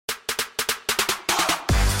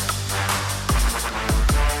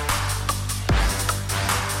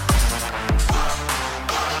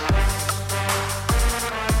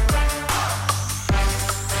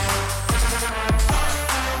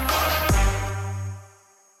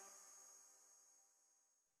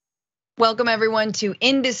Welcome everyone to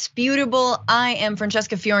Indisputable. I am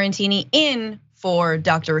Francesca Fiorentini in for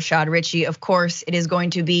Dr. Rashad Ritchie. Of course, it is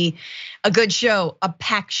going to be a good show, a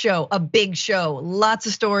packed show, a big show, lots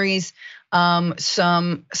of stories,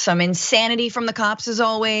 some insanity from the cops as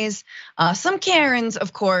always, some Karens,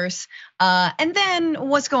 of course, and then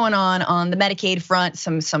what's going on the Medicaid front,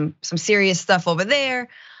 some serious stuff over there.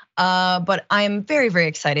 But I'm very, very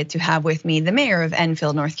excited to have with me the mayor of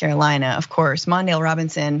Enfield, North Carolina, of course, Mondale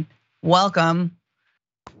Robinson. Welcome.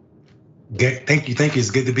 Thank you. It's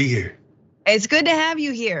good to be here. It's good to have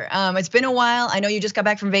you here. It's been a while. I know you just got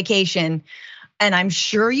back from vacation, and I'm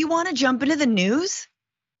sure you want to jump into the news.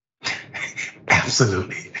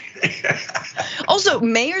 Absolutely. Also,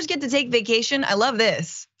 mayors get to take vacation. I love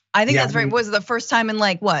this. I think that's was the first time in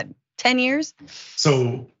like what, 10 years?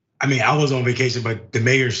 So, I was on vacation, but the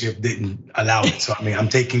mayorship didn't allow it. So, I'm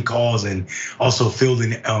taking calls and also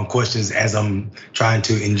fielding questions as I'm trying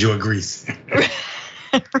to enjoy Greece.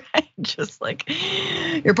 Right, just like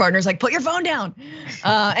your partner's like, put your phone down.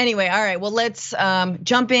 Anyway, all right, well, let's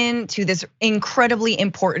jump into this incredibly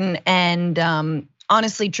important and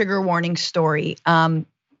honestly trigger warning story. In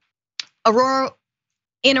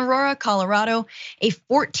Aurora, Colorado, a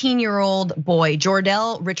 14-year-old boy,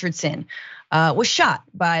 Jordell Richardson, was shot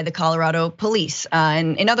by the Colorado police.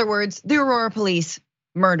 And in other words, the Aurora police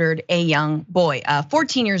murdered a young boy,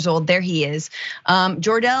 14 years old, there he is.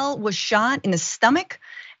 Jordell was shot in the stomach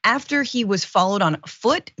after he was followed on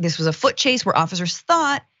foot. This was a foot chase where officers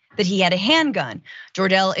thought that he had a handgun.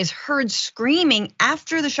 Jordell is heard screaming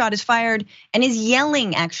after the shot is fired and is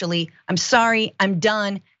yelling, actually, "I'm sorry, I'm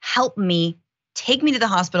done, help me. Take me to the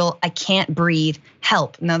hospital, I can't breathe,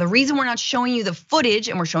 help." Now, the reason we're not showing you the footage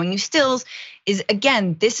and we're showing you stills is,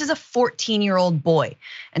 again, this is a 14-year-old boy.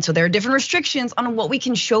 And so there are different restrictions on what we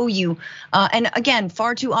can show you. And again,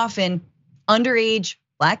 far too often, underage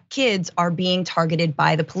Black kids are being targeted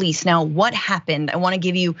by the police. Now, what happened? I wanna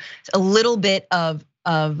give you a little bit of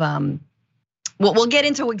we'll get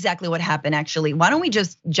into exactly what happened actually. Why don't we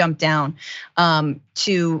just jump down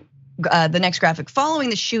to the next graphic. Following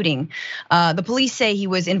the shooting, the police say he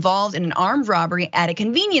was involved in an armed robbery at a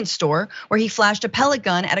convenience store where he flashed a pellet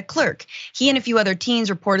gun at a clerk. He and a few other teens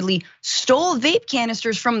reportedly stole vape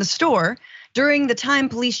canisters from the store. During the time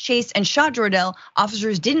police chased and shot Jordell,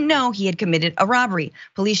 officers didn't know he had committed a robbery.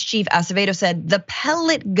 Police Chief Acevedo said the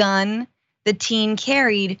pellet gun the teen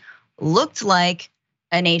carried looked like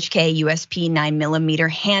an HK USP 9mm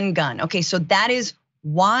handgun. Okay, so that is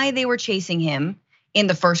why they were chasing him in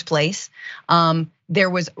the first place. There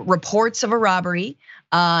was reports of a robbery.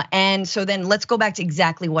 And so then let's go back to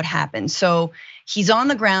exactly what happened. So he's on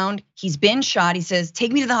the ground, he's been shot. He says,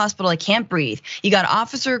 "Take me to the hospital, I can't breathe." You got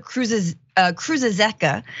Officer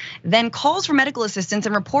Cruzazeka then calls for medical assistance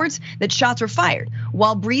and reports that shots were fired.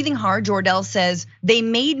 While breathing hard, Jordell says, "They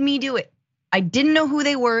made me do it. I didn't know who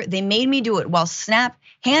they were, they made me do it," while Snap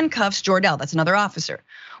handcuffs Jordell, that's another officer.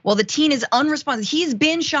 Well, the teen is unresponsive, he's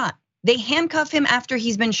been shot. They handcuff him after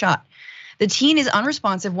he's been shot. The teen is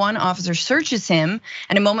unresponsive. One officer searches him,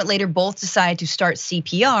 and a moment later, both decide to start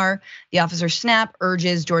CPR. The officer Snap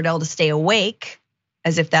urges Jordell to stay awake,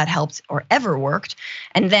 as if that helped or ever worked.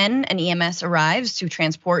 And then an EMS arrives to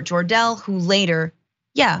transport Jordell, who later,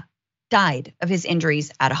 died of his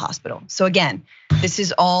injuries at a hospital. So again, this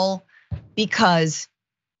is all because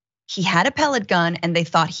he had a pellet gun and they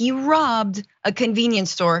thought he robbed a convenience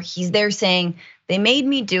store. He's there saying, "They made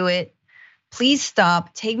me do it. Please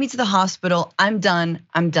stop, take me to the hospital. I'm done,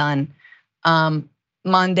 I'm done."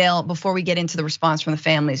 Mondale, before we get into the response from the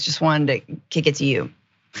families, just wanted to kick it to you.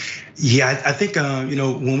 Yeah, I think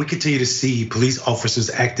when we continue to see police officers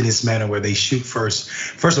act in this manner where they shoot first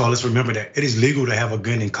of all, let's remember that it is legal to have a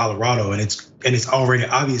gun in Colorado, and it's already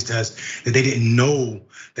obvious to us that they didn't know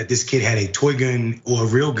that this kid had a toy gun or a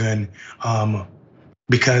real gun,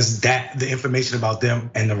 because the information about them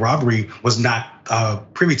and the robbery was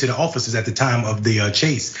not privy to the officers at the time of the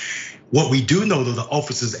chase. What we do know, though, the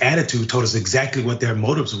officer's attitude told us exactly what their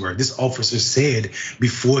motives were. This officer said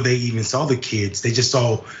before they even saw the kids, they just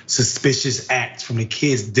saw suspicious acts from the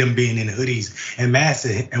kids, them being in hoodies and masks.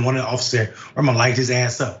 And one of the officers said, "I'm gonna light his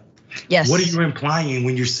ass up." Yes. What are you implying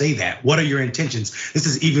when you say that? What are your intentions? This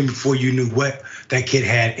is even before you knew what that kid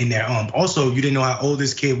had in their arm. Also, you didn't know how old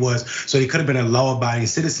this kid was, so he could have been a law-abiding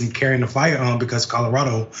citizen carrying a firearm, because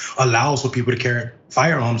Colorado allows for people to carry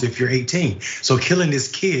firearms if you're 18. So killing this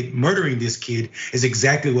kid, murdering this kid is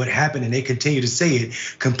exactly what happened, and they continue to say it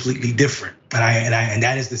completely different. And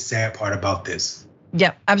that is the sad part about this.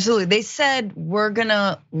 Yeah, absolutely. They said, "We're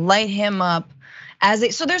gonna light him up."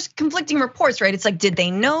 So there's conflicting reports, right? It's like, did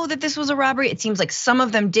they know that this was a robbery? It seems like some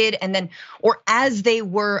of them did, and then, or as they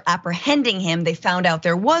were apprehending him, they found out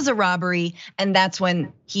there was a robbery, and that's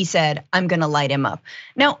when he said, I'm gonna light him up.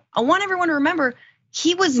 Now, I want everyone to remember,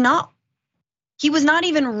 he was not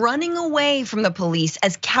even running away from the police,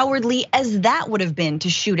 as cowardly as that would have been to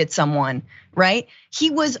shoot at someone, right?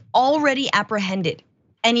 He was already apprehended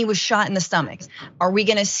and he was shot in the stomach. Are we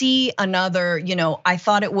gonna see another, I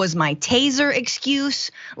thought it was my taser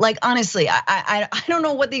excuse? Like, honestly, I don't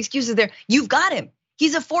know what the excuse is there. You've got him.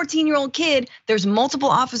 He's a 14-year-old kid. There's multiple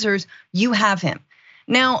officers, you have him.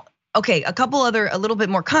 Now, okay, a little bit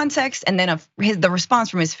more context, and then the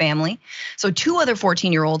response from his family. So 2 other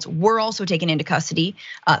 14-year-olds were also taken into custody,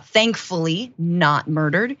 thankfully not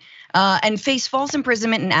murdered, and face false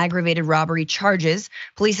imprisonment and aggravated robbery charges.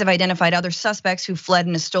 Police have identified other suspects who fled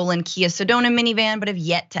in a stolen Kia Sedona minivan, but have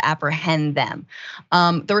yet to apprehend them.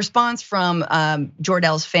 The response from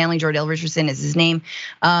Jordell's family, Jordell Richardson is his name.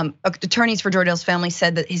 Attorneys for Jordell's family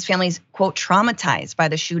said that his family's, quote, traumatized by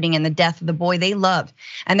the shooting and the death of the boy they loved,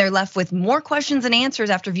 and they're left with more questions than answers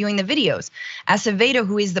after viewing the videos. Acevedo,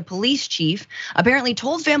 who is the police chief, apparently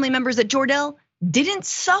told family members that Jordell didn't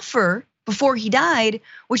suffer before he died,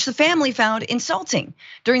 which the family found insulting.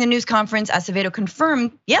 During the news conference, Acevedo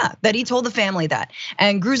confirmed, that he told the family that.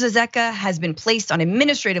 And Gruzazeka has been placed on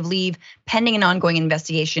administrative leave pending an ongoing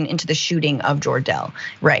investigation into the shooting of Jordell.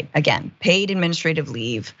 Right, again, paid administrative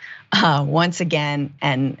leave once again,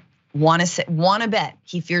 and want to bet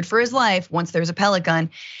he feared for his life once there's a pellet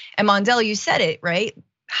gun. And Mondale, you said it, right?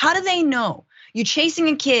 How do they know? You chasing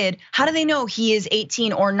a kid, how do they know he is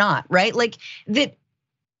 18 or not, right? Like that.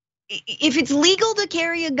 If it's legal to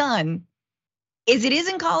carry a gun, as it is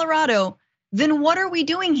in Colorado, then what are we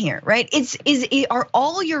doing here, right? Are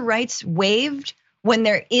all your rights waived when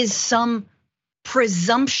there is some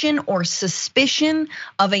presumption or suspicion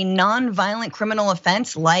of a non-violent criminal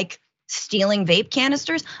offense like stealing vape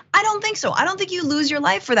canisters? I don't think so. I don't think you lose your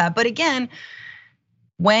life for that. But again,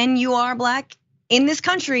 when you are Black in this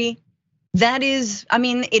country, that is,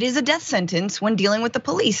 it is a death sentence when dealing with the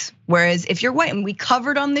police. Whereas if you're white, and we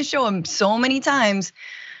covered on this show so many times,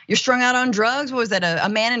 you're strung out on drugs. What was that? A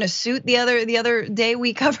man in a suit the other day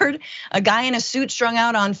we covered a guy in a suit strung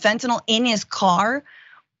out on fentanyl in his car,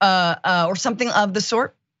 or something of the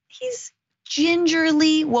sort. He's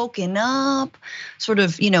gingerly woken up, sort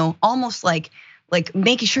of, almost like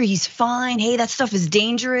making sure he's fine. Hey, that stuff is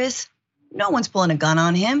dangerous. No one's pulling a gun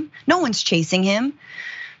on him. No one's chasing him.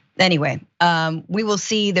 Anyway, we will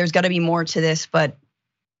see. There's got to be more to this, but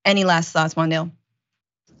any last thoughts, Mondale?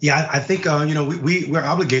 Yeah, I think we're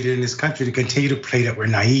obligated in this country to continue to play that we're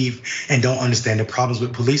naive and don't understand the problems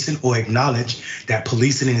with policing, or acknowledge that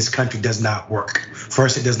policing in this country does not work.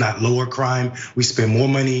 First, it does not lower crime. We spend more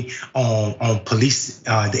money on police,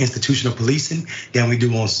 the institution of policing, than we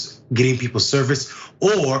do on getting people service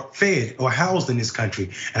or fed or housed in this country.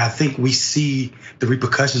 And I think we see the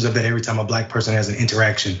repercussions of that every time a Black person has an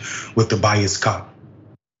interaction with the biased cop.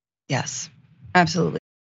 Yes, absolutely.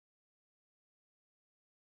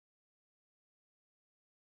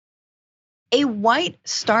 A white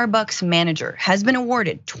Starbucks manager has been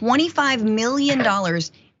awarded $25 million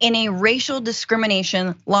in a racial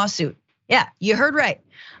discrimination lawsuit. Yeah, you heard right.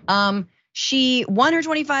 She won her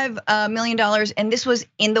 $25 million, and this was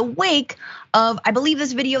in the wake of, I believe,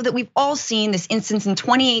 this video that we've all seen, this instance in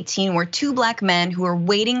 2018 where 2 Black men who were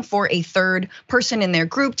waiting for a third person in their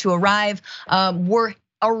group to arrive were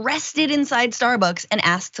arrested inside Starbucks and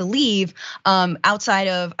asked to leave outside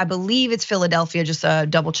of, I believe it's Philadelphia, just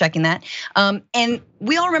double checking that. And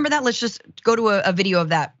we all remember that. Let's just go to a video of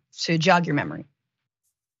that to jog your memory.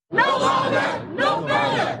 No longer, no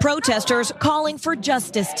further. Protesters calling for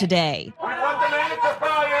justice today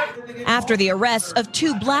after the arrests of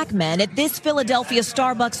 2 Black men at this Philadelphia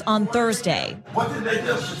Starbucks on Thursday. What did they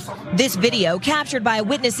do? This video, captured by a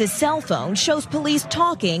witness's cell phone, shows police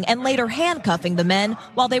talking and later handcuffing the men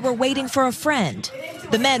while they were waiting for a friend.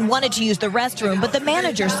 The men wanted to use the restroom, but the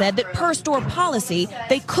manager said that per store policy,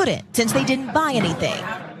 they couldn't since they didn't buy anything.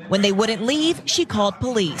 When they wouldn't leave, she called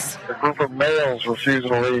police. A group of males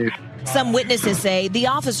refusing to leave. Some witnesses say the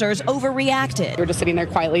officers overreacted. They're just sitting there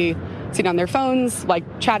quietly, sitting on their phones,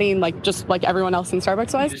 like chatting, just like everyone else in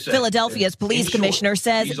Starbucks was. Philadelphia's police commissioner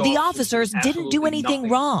says the officers didn't do anything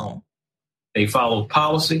wrong. They followed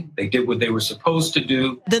policy. They did what they were supposed to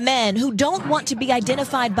do. The men, who don't want to be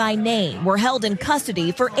identified by name, were held in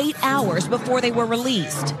custody for 8 hours before they were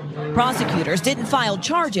released. Prosecutors didn't file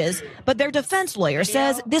charges, but their defense lawyer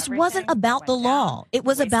says this wasn't about the law. It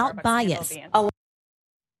was about bias.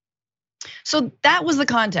 So that was the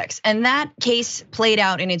context, and that case played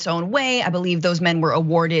out in its own way. I believe those men were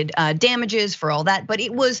awarded damages for all that, but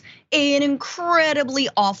it was an incredibly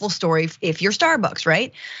awful story if you're Starbucks,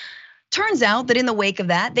 right? Turns out that in the wake of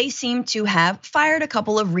that, they seem to have fired a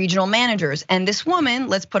couple of regional managers. And this woman,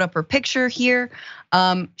 let's put up her picture here.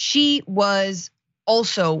 She was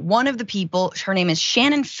also one of the people, her name is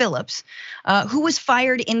Shannon Phillips, who was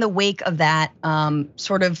fired in the wake of that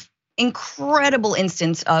sort of incredible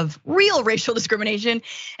instance of real racial discrimination.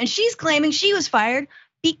 And she's claiming she was fired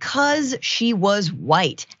because she was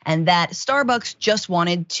white and that Starbucks just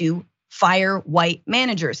wanted to fire white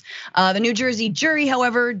managers. The New Jersey jury,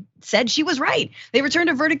 however, said she was right. They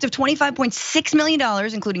returned a verdict of $25.6 million,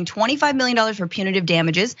 including $25 million for punitive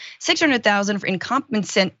damages, $600,000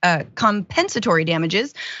 for compensatory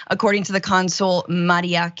damages, according to the Consul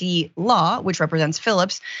Mariaki Law, which represents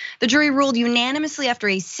Phillips. The jury ruled unanimously after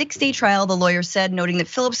a 6-day trial, the lawyer said, noting that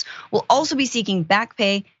Phillips will also be seeking back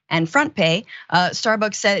pay and front pay.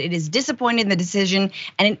 Starbucks said it is disappointed in the decision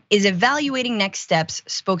and it is evaluating next steps,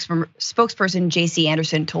 spokesperson JC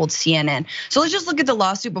Anderson told CNN. So let's just look at the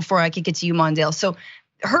lawsuit before I kick it to you, Mondale. So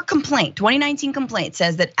her complaint, 2019 complaint,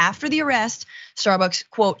 says that after the arrest, Starbucks,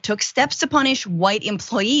 quote, took steps to punish white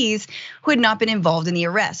employees who had not been involved in the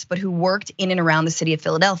arrest, but who worked in and around the city of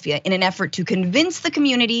Philadelphia in an effort to convince the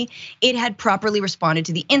community it had properly responded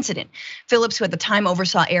to the incident. Phillips, who at the time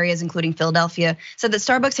oversaw areas including Philadelphia, said that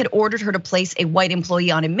Starbucks had ordered her to place a white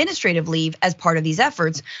employee on administrative leave as part of these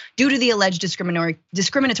efforts due to the alleged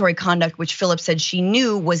discriminatory conduct, which Phillips said she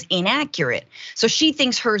knew was inaccurate. So she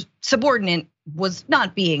thinks her subordinate was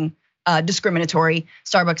not being discriminatory.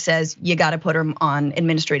 Starbucks says you got to put her on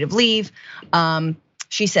administrative leave.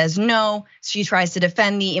 She says no. She tries to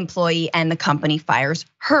defend the employee and the company fires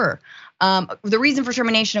her. The reason for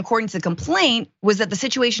termination, according to the complaint, was that the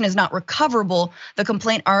situation is not recoverable. The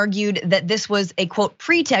complaint argued that this was a, quote,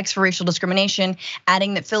 pretext for racial discrimination,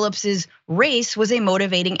 adding that Phillips's race was a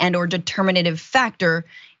motivating and or determinative factor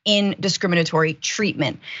in discriminatory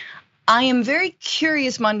treatment. I am very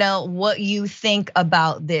curious, Mondale, what you think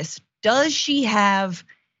about this. Does she have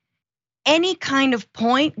any kind of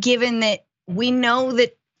point, given that we know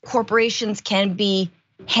that corporations can be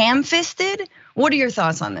ham-fisted? What are your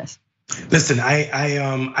thoughts on this? Listen, I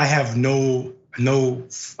have no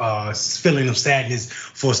feeling of sadness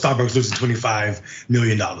for Starbucks losing $25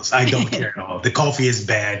 million. I don't care at all. The coffee is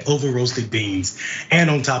bad, over roasted beans, and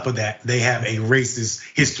on top of that, they have a racist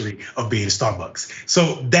history of being Starbucks.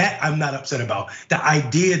 So that I'm not upset about. The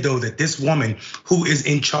idea, though, that this woman who is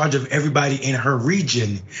in charge of everybody in her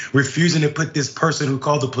region refusing to put this person who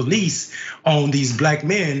called the police on these black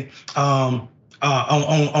men on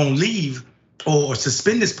leave or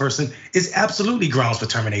suspend this person is absolutely grounds for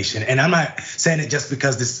termination. And I'm not saying it just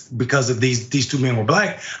because of these two men were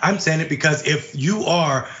black. I'm saying it because if you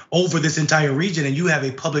are over this entire region and you have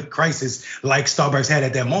a public crisis like Starbucks had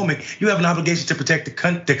at that moment, you have an obligation to protect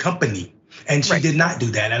the company. And she did not do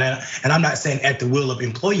that. And I'm not saying at the will of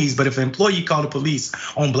employees, but if an employee called the police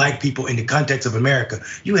on black people in the context of America,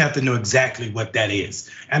 you have to know exactly what that is.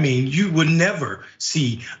 I mean, you would never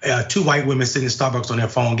see 2 white women sitting in Starbucks on their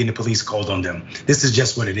phone getting the police called on them. This is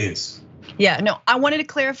just what it is. Yeah, no, I wanted to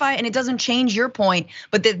clarify, and it doesn't change your point,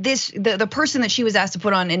 but that the person that she was asked to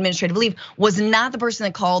put on administrative leave was not the person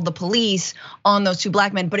that called the police on those 2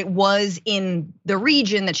 black men, but it was in the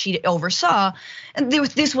region that she oversaw. And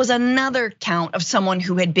this was another count of someone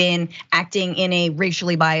who had been acting in a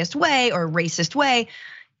racially biased way or racist way.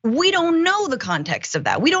 We don't know the context of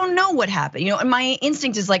that. We don't know what happened. And my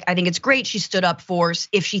instinct is like, I think it's great she stood up for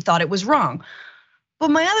if she thought it was wrong. But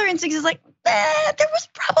my other instinct is like, there was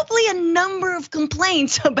probably a number of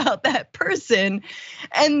complaints about that person.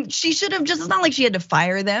 And she should have it's not like she had to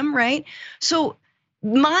fire them, right? So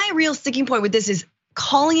my real sticking point with this is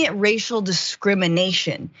calling it racial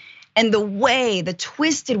discrimination. And the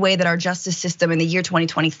twisted way that our justice system in the year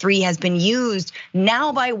 2023 has been used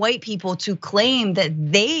now by white people to claim that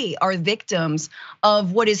they are victims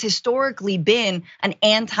of what has historically been an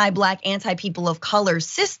anti-black, anti-people of color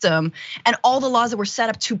system, and all the laws that were set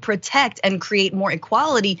up to protect and create more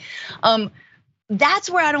equality. That's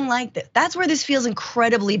where I don't like this. That's where this feels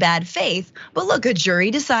incredibly bad faith. But look, a jury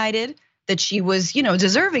decided that she was,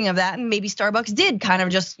 deserving of that, and maybe Starbucks did kind of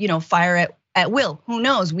just, fire at will. Who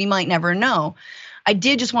knows? We might never know. I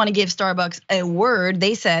did just want to give Starbucks a word.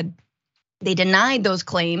 They said they denied those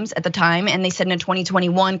claims at the time, and they said in a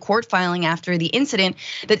 2021 court filing after the incident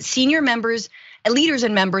that senior members Leaders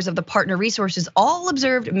and members of the partner resources all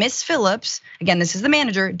observed Miss Phillips, again, this is the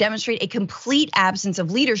manager, demonstrate a complete absence of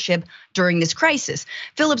leadership during this crisis.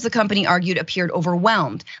 Phillips, the company argued, appeared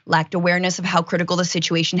overwhelmed, lacked awareness of how critical the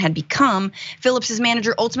situation had become. Phillips's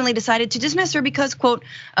manager ultimately decided to dismiss her because, quote,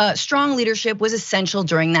 strong leadership was essential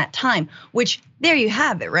during that time, which there you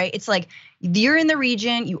have it, right? It's like, you're in the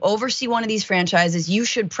region, you oversee one of these franchises, you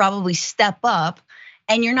should probably step up,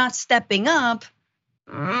 and you're not stepping up,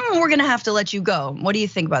 we're gonna have to let you go. What do you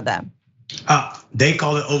think about that? They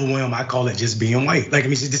call it overwhelm. I call it just being white. Like, I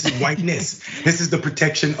mean, this is whiteness. This is the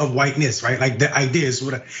protection of whiteness, right? Like the idea is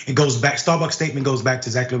what it goes back. Starbucks statement goes back to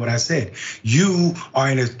exactly what I said. You are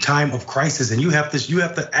in a time of crisis, and you have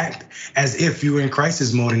to act as if you were in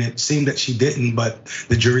crisis mode. And it seemed that she didn't, but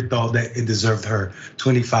the jury thought that it deserved her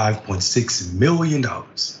 $25.6 million.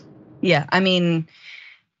 Yeah, I mean,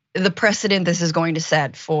 the precedent this is going to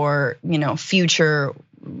set for future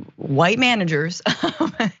white managers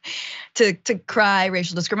to cry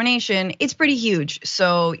racial discrimination, it's pretty huge.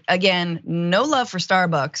 So again, no love for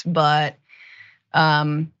Starbucks, but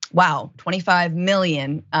wow, 25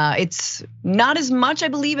 million. It's not as much, I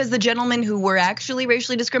believe, as the gentlemen who were actually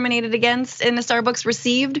racially discriminated against in the Starbucks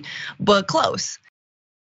received, but close.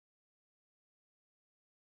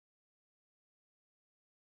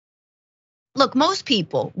 Look, most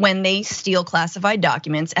people, when they steal classified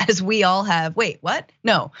documents, as we all have, wait, what?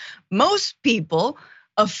 No, most people,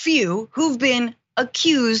 a few who've been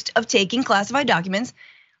accused of taking classified documents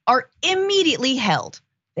are immediately held.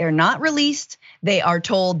 They're not released. They are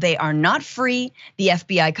told they are not free. The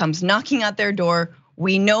FBI comes knocking at their door.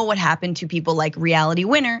 We know what happened to people like Reality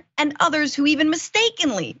Winner and others who even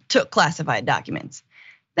mistakenly took classified documents.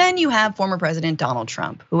 Then you have former President Donald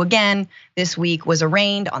Trump, who again, this week was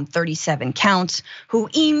arraigned on 37 counts, who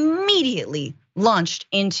immediately launched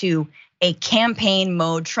into a campaign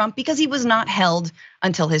mode Trump because he was not held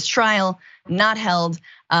until his trial, not held.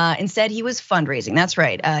 Instead, he was fundraising. That's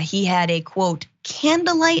right. He had a quote,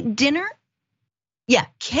 candlelight dinner. Yeah,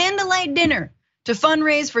 candlelight dinner to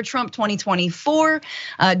fundraise for Trump 2024.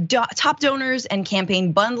 Top donors and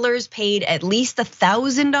campaign bundlers paid at least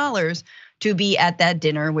 $1,000 to be at that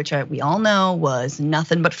dinner, which we all know was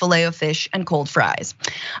nothing but filet of fish and cold fries.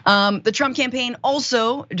 The Trump campaign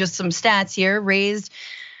also, just some stats here, raked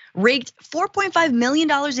 $4.5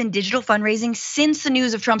 million in digital fundraising since the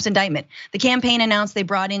news of Trump's indictment. The campaign announced they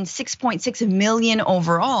brought in $6.6 million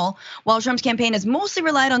overall. While Trump's campaign has mostly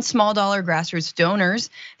relied on small dollar grassroots donors,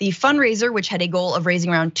 the fundraiser, which had a goal of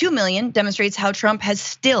raising around $2 million, demonstrates how Trump has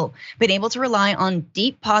still been able to rely on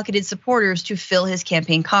deep-pocketed supporters to fill his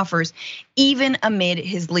campaign coffers, even amid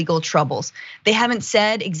his legal troubles. They haven't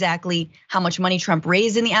said exactly how much money Trump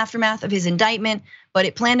raised in the aftermath of his indictment, but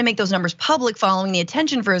it planned to make those numbers public following the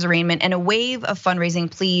attention for his arraignment and a wave of fundraising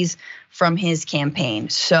pleas from his campaign.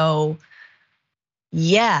 So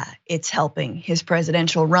yeah, it's helping his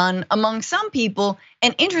presidential run among some people.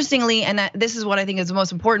 And interestingly, and this is what I think is the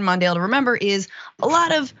most important, Mondale, to remember, is a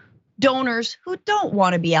lot of donors who don't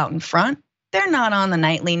want to be out in front. They're not on the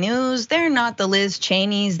nightly news. They're not the Liz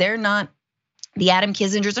Cheneys. They're not the Adam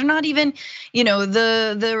Kissingers, are not even,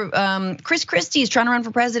 the Chris Christie's trying to run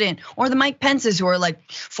for president, or the Mike Pences who are like,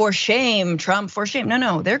 for shame, Trump, for shame.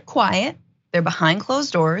 No, they're quiet, they're behind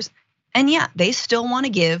closed doors, and yeah, they still want to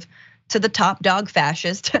give to the top dog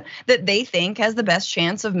fascist that they think has the best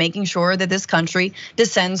chance of making sure that this country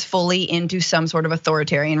descends fully into some sort of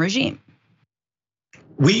authoritarian regime.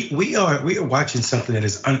 We are watching something that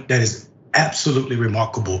is absolutely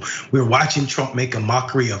remarkable. We're watching Trump make a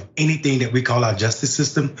mockery of anything that we call our justice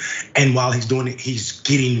system. And while he's doing it, he's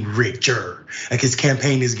getting richer. Like, his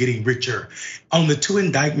campaign is getting richer. On the 2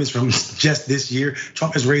 indictments from just this year,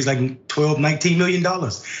 Trump has raised like $19 million.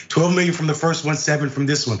 12 million from the first one, 7 from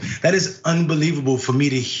this one. That is unbelievable for me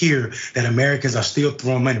to hear that Americans are still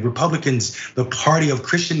throwing money. Republicans, the party of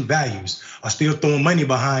Christian values, are still throwing money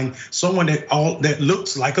behind someone that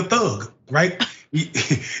looks like a thug, right?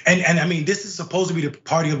 And I mean, this is supposed to be the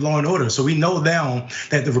party of law and order. So we know now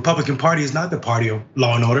that the Republican Party is not the party of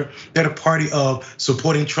law and order. They're the party of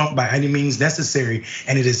supporting Trump by any means necessary.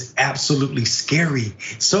 And it is absolutely scary.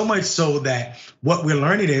 So much so that what we're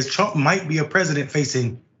learning is Trump might be a president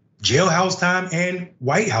facing jailhouse time and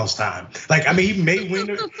White House time. Like, I mean, he may win.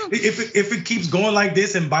 If it keeps going like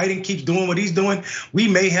this and Biden keeps doing what he's doing, we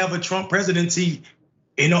may have a Trump presidency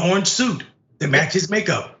in an orange suit that matches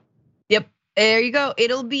makeup. Yep. There you go.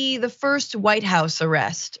 It'll be the first White House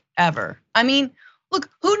arrest ever. I mean, look,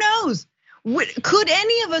 who knows? Could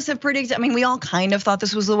any of us have predicted? I mean, we all kind of thought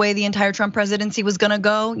this was the way the entire Trump presidency was gonna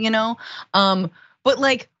go, But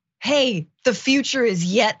like, hey, the future is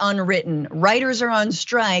yet unwritten. Writers are on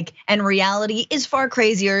strike and reality is far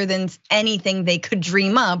crazier than anything they could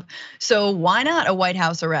dream up. So why not a White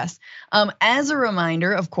House arrest? As a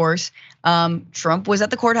reminder, of course, Trump was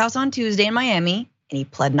at the courthouse on Tuesday in Miami and he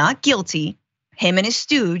pled not guilty, him and his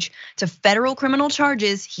stooge, to federal criminal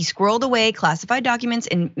charges. He squirreled away classified documents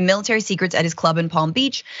and military secrets at his club in Palm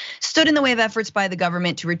Beach, stood in the way of efforts by the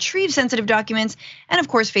government to retrieve sensitive documents, and of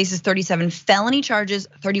course faces 37 felony charges,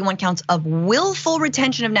 31 counts of willful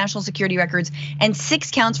retention of national security records, and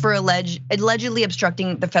 6 counts for allegedly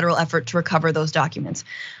obstructing the federal effort to recover those documents.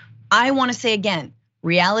 I wanna say again,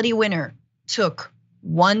 Reality Winner took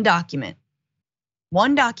one document,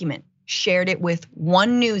 shared it with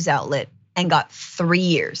one news outlet, and got 3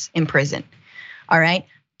 years in prison. All right,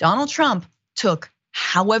 Donald Trump took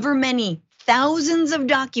however many thousands of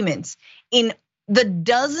documents in the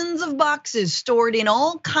dozens of boxes stored in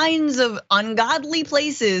all kinds of ungodly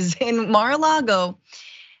places in Mar-a-Lago,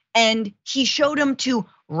 and he showed them to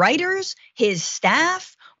writers, his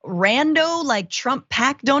staff, rando like Trump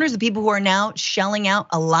PAC donors, the people who are now shelling out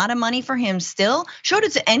a lot of money for him still, showed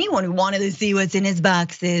it to anyone who wanted to see what's in his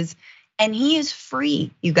boxes. And he is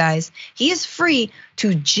free, you guys. He is free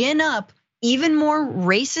to gin up even more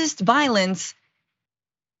racist violence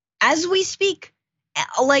as we speak.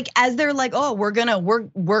 Like as they're like, oh, we're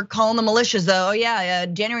calling the militias. Oh yeah,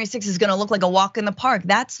 January 6th is gonna look like a walk in the park.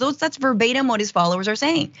 That's verbatim what his followers are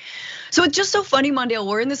saying. So it's just so funny, Mondale.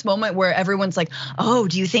 We're in this moment where everyone's like, oh,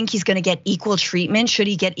 do you think he's gonna get equal treatment? Should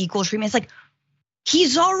he get equal treatment? It's like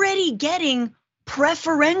he's already getting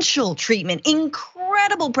preferential treatment,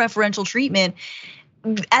 incredible preferential treatment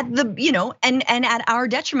at the, and at our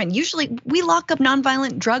detriment. Usually we lock up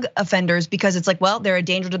nonviolent drug offenders because it's like, well, they're a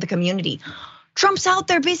danger to the community. Trump's out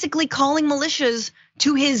there basically calling militias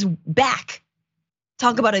to his back.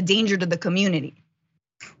 Talk about a danger to the community.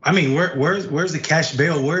 I mean, where's the cash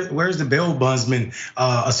bail? Where's the bail bondsman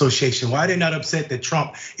association? Why are they not upset that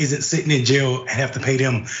Trump isn't sitting in jail and have to pay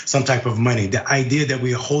them some type of money? The idea that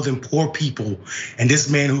we are holding poor people and this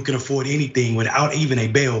man who can afford anything without even a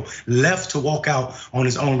bail left to walk out on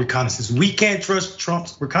his own reconnaissance. We can't trust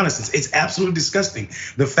Trump's reconnaissance. It's absolutely disgusting.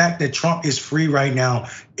 The fact that Trump is free right now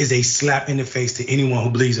is a slap in the face to anyone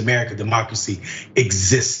who believes American democracy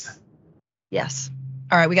exists. Yes.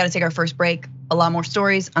 All right, we got to take our first break. A lot more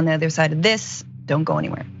stories on the other side of this. Don't go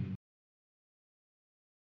anywhere.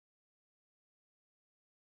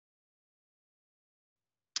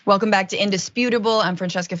 Welcome back to Indisputable. I'm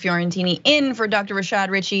Francesca Fiorentini in for Dr. Rashad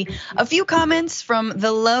Ritchie. A few comments from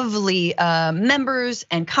the lovely members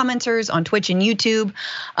and commenters on Twitch and YouTube.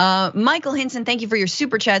 Michael Hinson, thank you for your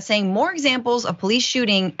super chat saying more examples of police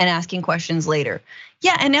shooting and asking questions later.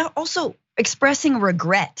 Yeah, and now also expressing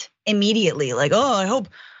regret immediately. Like, oh, I hope,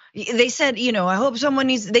 they said, I hope someone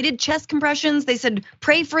needs, they did chest compressions. They said,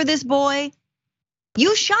 pray for this boy.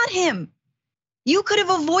 You shot him. You could have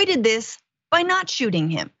avoided this by not shooting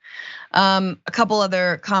him. A couple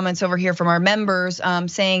other comments over here from our members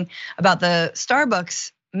saying about the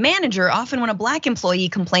Starbucks manager. Often when a black employee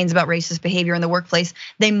complains about racist behavior in the workplace,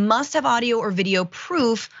 they must have audio or video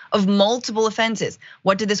proof of multiple offenses.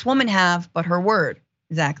 What did this woman have but her word?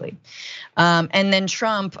 Exactly. And then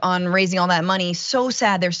Trump on raising all that money, so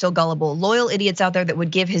sad they're still gullible. Loyal idiots out there that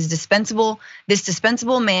would give this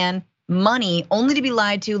dispensable man money only to be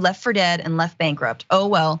lied to, left for dead, and left bankrupt. Oh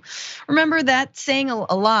well. Remember that saying a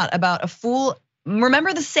lot about a fool.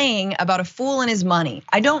 Remember the saying about a fool and his money.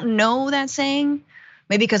 I don't know that saying,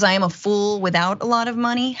 maybe because I am a fool without a lot of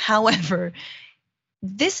money. However,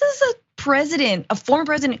 this is a former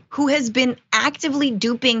president who has been actively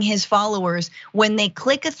duping his followers when they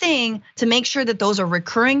click a thing to make sure that those are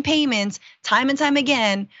recurring payments time and time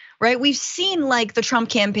again, right? We've seen like the Trump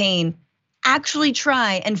campaign actually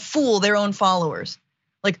try and fool their own followers.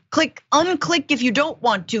 Like unclick if you don't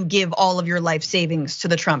want to give all of your life savings to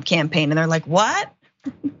the Trump campaign. And they're like, what?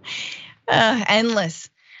 Endless.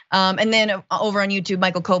 And then over on YouTube,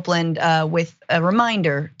 Michael Copeland with a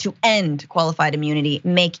reminder to end qualified immunity,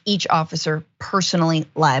 make each officer personally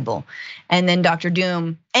liable. And then Dr.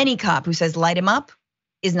 Doom, any cop who says light him up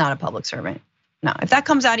is not a public servant. No, if that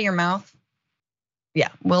comes out of your mouth, yeah,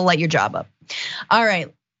 we'll light your job up. All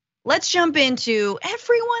right, let's jump into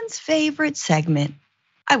everyone's favorite segment.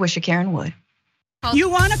 I wish a Karen would. You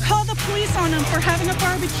want to call the police on them for having a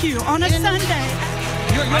barbecue on a Sunday?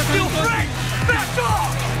 I feel free! Back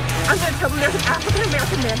off! I'm going to tell them there's an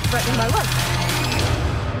African-American man threatening my life.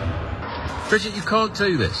 Bridget, you can't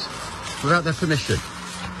do this without their permission.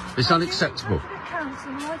 It's unacceptable.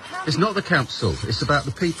 It's not the council. It's about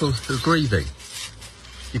the people who are grieving.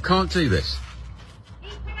 You can't do this.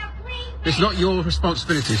 He's gonna plead It's not your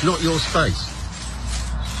responsibility. It's not your space.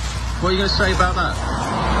 What are you going to say about that?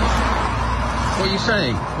 What are you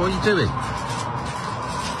saying? What are you doing?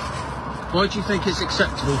 Why do you think it's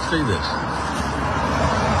acceptable to do this?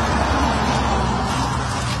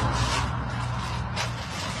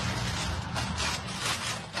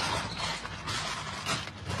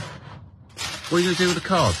 What are you going to do with the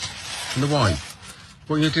cards and the wine?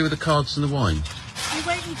 What are you going to do with the cards and the wine? You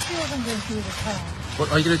wait and see what I'm going to do with the cards.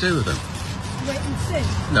 What are you going to do with them? Wait and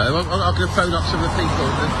see. No, I'm going to phone up some of the people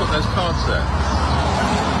and put those cards there.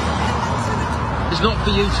 It's not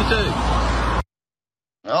for you to do.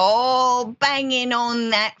 Oh, banging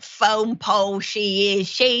on that phone pole she is.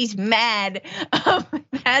 She's mad.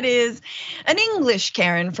 That is an English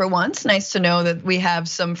Karen for once. Nice to know that we have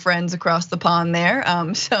some friends across the pond there.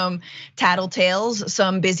 Some tattletales,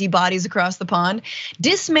 some busybodies across the pond.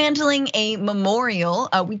 Dismantling a memorial.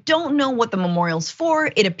 We don't know what the memorial's for.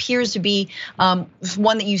 It appears to be one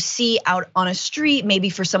that you see out on a street,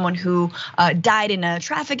 maybe for someone who died in a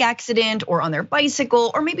traffic accident or on their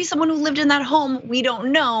bicycle, or maybe someone who lived in that home. We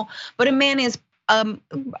don't know, but a man is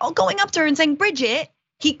going up to her and saying, Bridget,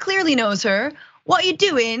 he clearly knows her. What are you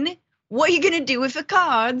doing? What are you gonna do with the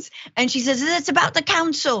cards? And she says, it's about the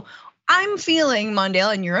council. I'm feeling,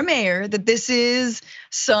 Mondale, and you're a mayor, that this is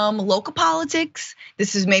some local politics.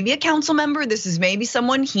 This is maybe a council member. This is maybe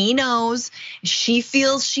someone he knows. She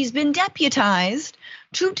feels she's been deputized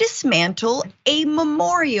to dismantle a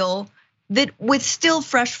memorial that with still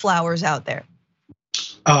fresh flowers out there.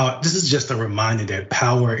 This is just a reminder that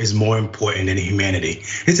power is more important than humanity.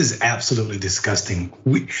 This is absolutely disgusting.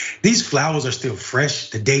 These flowers are still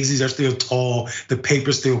fresh. The daisies are still tall. The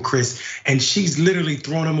paper's still crisp. And she's literally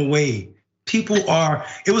throwing them away.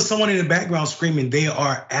 It was someone in the background screaming, they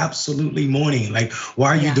are absolutely mourning. Like, why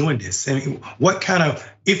are you doing this? And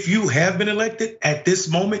if you have been elected at this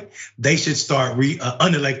moment, they should start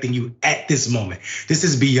unelecting you at this moment. This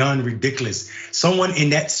is beyond ridiculous. Someone in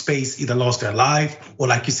that space either lost their life or,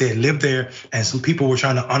 like you said, lived there, and some people were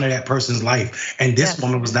trying to honor that person's life. And this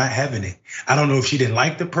woman was not having it. I don't know if she didn't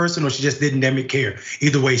like the person or she just didn't damn it care.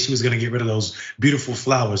 Either way, she was gonna get rid of those beautiful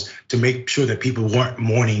flowers to make sure that people weren't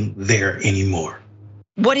mourning there anymore.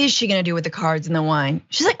 What is she gonna do with the cards and the wine?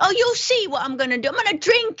 She's like, oh, you'll see what I'm gonna do. I'm gonna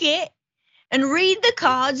drink it and read the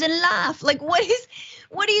cards and laugh. Like, what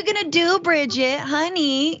are you gonna do, Bridget,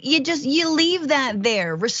 honey? You leave that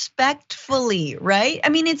there respectfully, right? I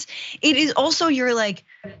mean, it is also, you're like,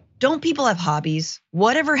 don't people have hobbies?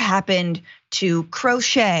 Whatever happened to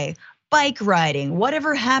crochet, bike riding,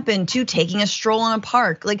 whatever happened to taking a stroll in a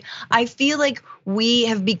park? Like, I feel like we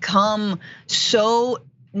have become so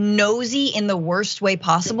nosy in the worst way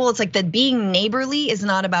possible. It's like that being neighborly is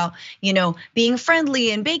not about, being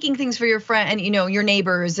friendly and baking things for your friend and your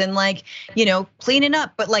neighbors and like, cleaning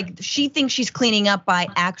up. But like, she thinks she's cleaning up by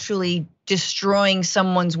actually destroying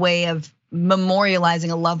someone's way of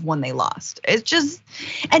memorializing a loved one they lost. It's just,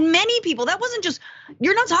 and many people, that wasn't just,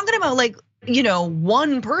 you're not talking about like,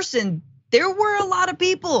 one person. There were a lot of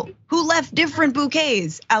people who left different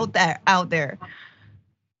bouquets out there.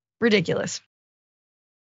 Ridiculous.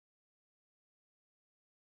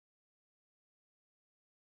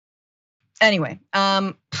 Anyway,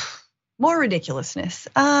 more ridiculousness,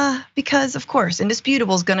 because of course,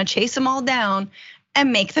 Indisputable is gonna chase them all down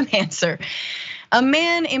and make them answer. A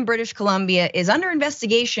man in British Columbia is under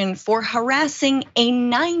investigation for harassing a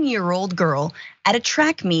 9-year-old girl at a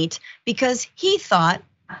track meet because he thought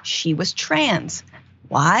she was trans.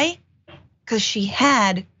 Why? Because she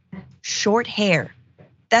had short hair.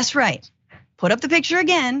 That's right. Put up the picture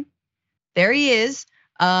again. There he is.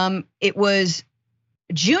 It was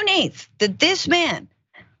June 8th that this man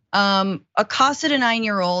accosted a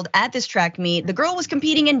 9-year-old at this track meet. The girl was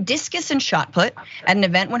competing in discus and shot put at an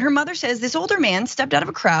event when her mother says this older man stepped out of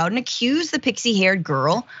a crowd and accused the pixie-haired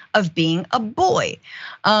girl of being a boy.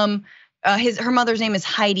 Her mother's name is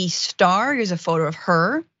Heidi Starr. Here's a photo of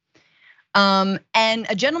her. And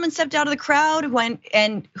a gentleman stepped out of the crowd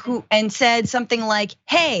and said something like,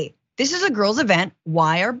 "Hey, this is a girls' event.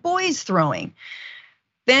 Why are boys throwing?"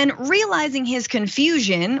 Then realizing his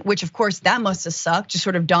confusion, which of course that must have sucked, just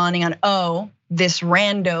sort of dawning on, oh, this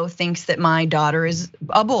rando thinks that my daughter is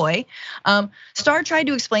a boy. Starr tried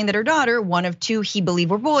to explain that her daughter, one of two he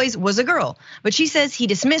believed were boys, was a girl. But she says he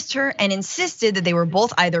dismissed her and insisted that they were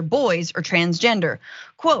both either boys or transgender.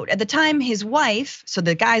 Quote, at the time his wife, so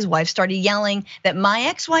the guy's wife, started yelling that my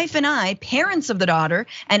ex-wife and I, parents of the daughter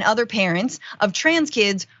and other parents of trans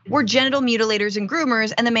kids, were genital mutilators and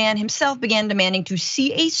groomers, and the man himself began demanding to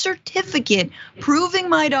see a certificate proving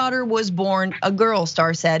my daughter was born a girl,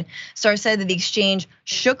 Starr said. Starr said that the exchange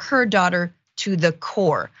shook her daughter to the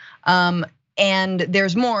core. And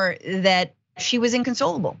there's more, that she was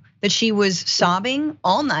inconsolable, that she was sobbing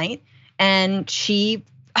all night, and she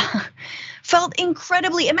felt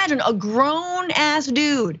incredibly, imagine a grown ass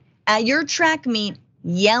dude at your track meet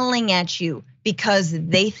yelling at you because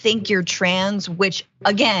they think you're trans, which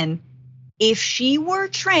again, if she were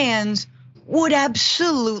trans, would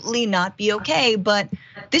absolutely not be okay. But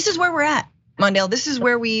this is where we're at, Mondale. This is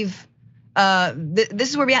where we've, this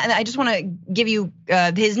is where we're at. And I just wanna give you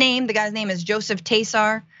his name. The guy's name is Joseph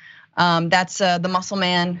Taysar. That's the muscle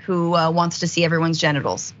man who wants to see everyone's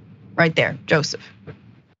genitals. Right there, Joseph.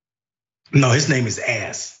 No, his name is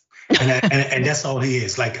Ass, and that's all he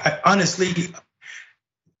is. Like, honestly,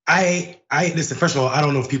 I listen. First of all, I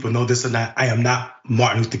don't know if people know this or not. I am not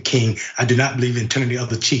Martin Luther King. I do not believe in turning the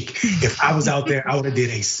other cheek. If I was out there, I would have did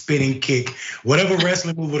a spinning kick, whatever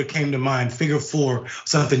wrestling move would have came to mind, figure four,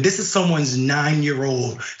 something. This is someone's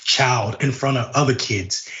 9-year-old child in front of other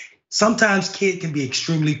kids. Sometimes kid can be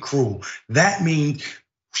extremely cruel. That means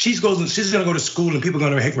she's gonna go to school and people are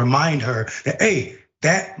gonna remind her that, hey,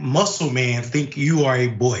 that muscle man think you are a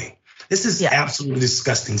boy. This is absolutely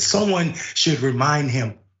disgusting. Someone should remind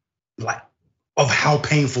him of how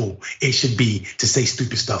painful it should be to say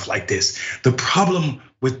stupid stuff like this. The problem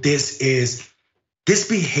with this is this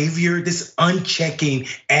behavior, this unchecking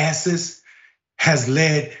asses has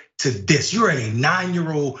led to this. You're at a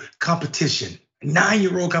 9-year-old competition,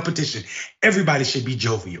 Everybody should be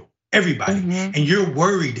jovial. Everybody. And you're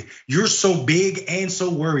worried. You're so big and so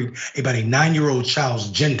worried about a 9-year-old child's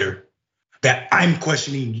gender that I'm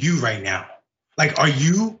questioning you right now. Like, are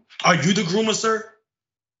you the groomer, sir?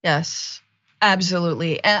 Yes,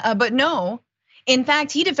 absolutely. But no, in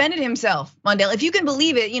fact, he defended himself, Mondale. If you can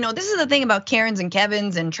believe it, this is the thing about Karens and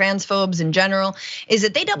Kevins and transphobes in general, is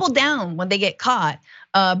that they double down when they get caught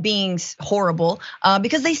being horrible,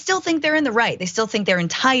 because they still think they're in the right. They still think they're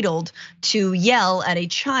entitled to yell at a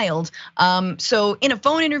child. So in a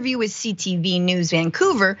phone interview with CTV News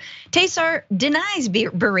Vancouver, Taysar denies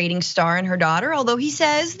berating Star and her daughter, although he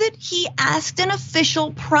says that he asked an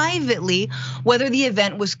official privately whether the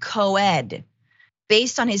event was co-ed.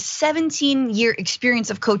 Based on his 17-year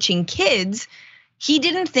experience of coaching kids, he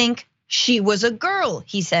didn't think she was a girl,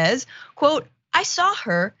 he says. Quote, I saw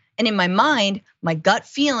her, and in my mind, my gut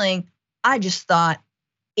feeling, I just thought,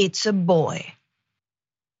 it's a boy.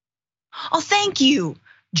 Oh, thank you,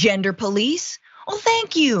 gender police. Oh,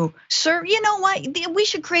 thank you, sir. You know what? We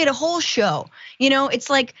should create a whole show. It's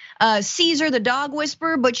like Caesar the dog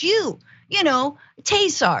whisperer, but you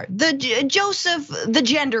Taysar, the Joseph, the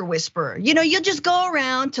gender whisperer. You'll just go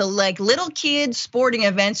around to like little kids sporting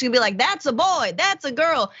events. You'll be like, that's a boy, that's a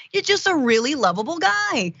girl. You're just a really lovable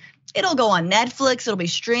guy. It'll go on Netflix, it'll be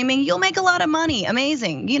streaming. You'll make a lot of money,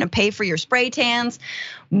 amazing. You're gonna pay for your spray tans.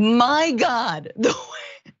 My God,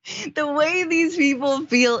 the way these people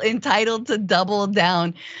feel entitled to double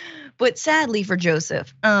down. But sadly for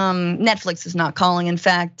Joseph, Netflix is not calling. In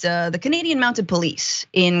fact, the Canadian Mounted Police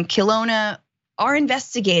in Kelowna are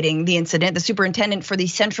investigating the incident. The superintendent for the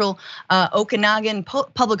Central Okanagan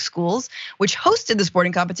Public Schools, which hosted the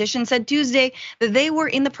sporting competition, said Tuesday that they were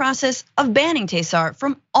in the process of banning Taysar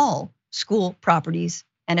from all school properties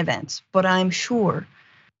and events. But I'm sure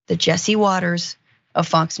that Jesse Waters of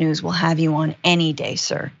Fox News will have you on any day,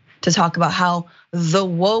 sir, to talk about how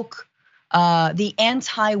the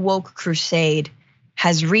anti-woke crusade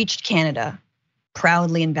has reached Canada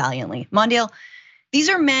proudly and valiantly. Mondale, these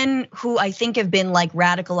are men who I think have been like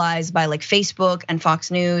radicalized by like Facebook and Fox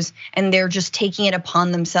News, and they're just taking it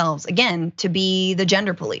upon themselves again to be the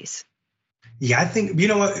gender police. Yeah, I think,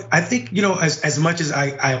 what? I think, as much as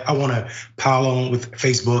I want to pile on with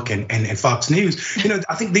Facebook and Fox News,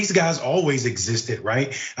 I think these guys always existed,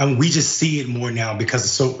 right? We just see it more now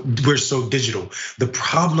because we're so digital. The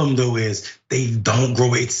problem though is they don't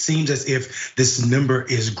grow. It seems as if this number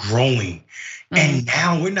is growing. And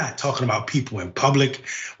now we're not talking about people in public.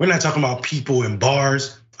 We're not talking about people in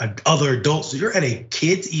bars, other adults. You're at a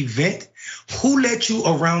kids event. Who let you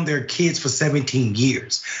around their kids for 17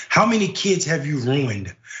 years? How many kids have you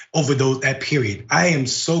ruined over that period? I am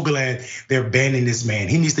so glad they're banning this man.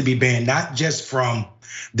 He needs to be banned, not just from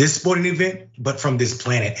this sporting event, but from this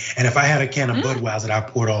planet. And if I had a can of Budweiser, I'd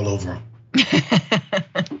pour it all over him.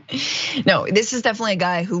 No, this is definitely a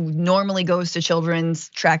guy who normally goes to children's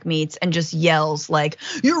track meets and just yells like,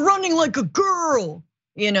 you're running like a girl,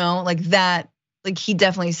 like that. Like he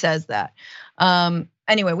definitely says that.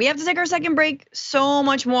 Anyway, we have to take our second break. So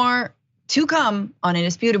much more to come on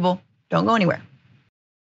Indisputable. Don't go anywhere.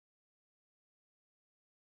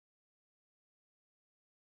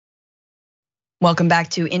 Welcome back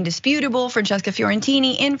to Indisputable. Francesca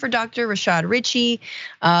Fiorentini in for Dr. Rashad Ritchie.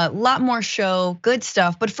 A lot more show, good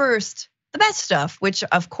stuff. But first, the best stuff, which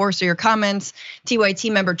of course are your comments.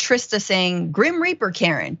 TYT member Trista saying, Grim Reaper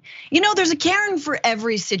Karen. You know, there's a Karen for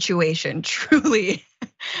every situation, truly.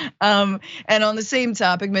 And on the same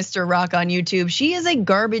topic, Mr. Rock on YouTube, she is a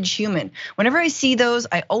garbage human. Whenever I see those,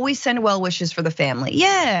 I always send well wishes for the family.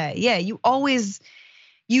 Yeah, you always,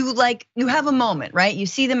 you have a moment, right? You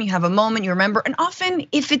see them, you have a moment, you remember. And often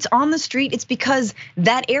if it's on the street, it's because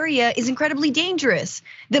that area is incredibly dangerous.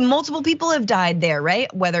 That multiple people have died there,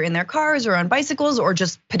 right? Whether in their cars or on bicycles or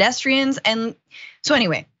just pedestrians. And so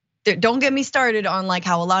anyway, don't get me started on like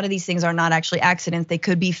how a lot of these things are not actually accidents. They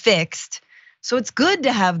could be fixed. So it's good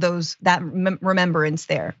to have that remembrance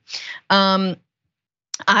there.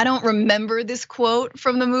 I don't remember this quote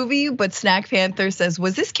from the movie, but Snack Panther says,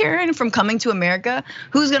 was this Karen from Coming to America?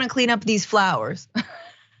 Who's gonna clean up these flowers?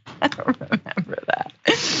 I don't remember that.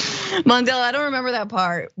 Mondale, I don't remember that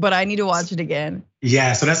part, but I need to watch it again.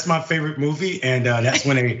 Yeah, so that's my favorite movie. And that's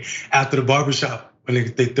when they, after the barbershop,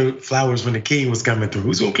 when they threw flowers when the king was coming through.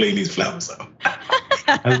 Who's gonna clean these flowers up?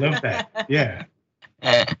 I love that, yeah.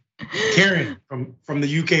 Karen from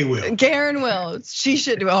the UK will. Karen will. She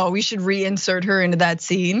should. Oh, we should reinsert her into that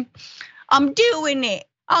scene. I'm doing it.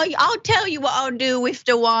 I'll tell you what I'll do with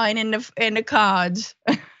the wine and the cards.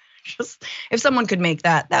 Just if someone could make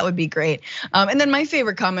that would be great. And then my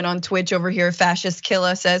favorite comment on Twitch over here, Fascist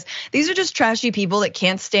Killa says, these are just trashy people that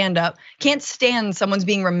can't stand someone's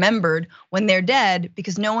being remembered when they're dead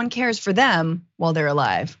because no one cares for them while they're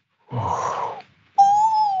alive.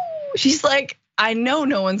 She's like, I know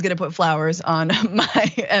no one's gonna put flowers on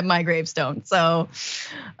at my gravestone. So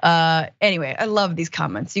anyway, I love these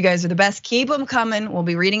comments. You guys are the best. Keep them coming. We'll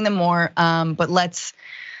be reading them more. But let's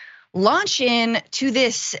launch in to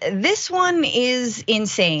this. This one is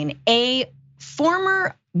insane. A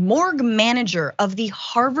former morgue manager of the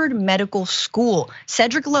Harvard Medical School,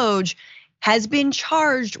 Cedric Loge, has been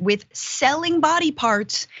charged with selling body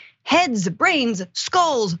parts, heads, brains,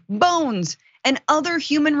 skulls, bones, and other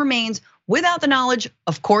human remains without the knowledge,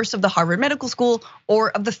 of course, of the Harvard Medical School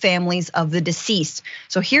or of the families of the deceased.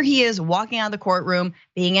 So here he is walking out of the courtroom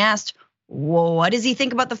being asked, well, what does he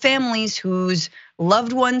think about the families whose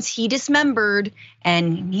loved ones he dismembered?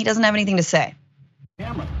 And he doesn't have anything to say.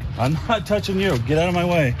 I'm not touching you. Get out of my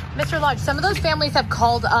way. Mr. Lodge, some of those families have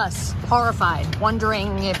called us horrified,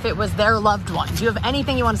 wondering if it was their loved one. Do you have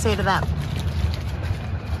anything you want to say to them?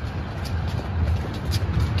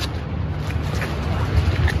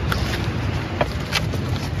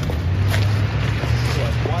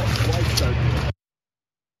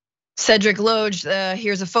 Cedric Loge,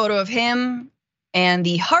 here's a photo of him and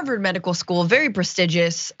the Harvard Medical School, very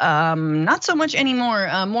prestigious, not so much anymore,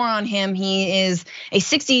 more on him. He is a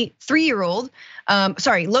 63-year-old,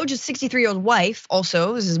 Loge's 63-year-old wife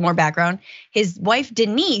also, this is more background. His wife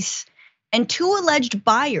Denise and two alleged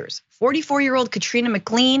buyers, 44-year-old Katrina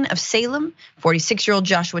McLean of Salem, 46-year-old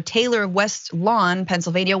Joshua Taylor of West Lawn,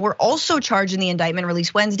 Pennsylvania, were also charged in the indictment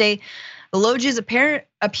released Wednesday. The Loges appeared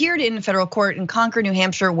in federal court in Concord, New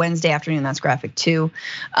Hampshire, Wednesday afternoon. That's graphic 2.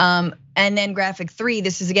 And then graphic 3,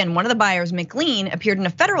 this is again, one of the buyers, McLean, appeared in a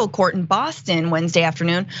federal court in Boston Wednesday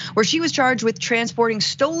afternoon, where she was charged with transporting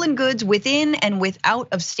stolen goods within and without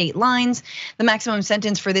of state lines. The maximum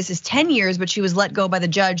sentence for this is 10 years, but she was let go by the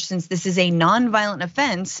judge since this is a nonviolent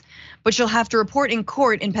offense, but she'll have to report in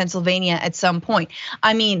court in Pennsylvania at some point.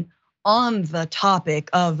 I mean, on the topic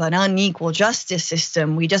of an unequal justice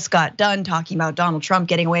system, we just got done talking about Donald Trump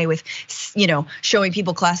getting away with, showing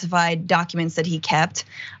people classified documents that he kept.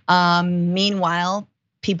 Meanwhile,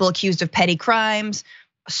 people accused of petty crimes,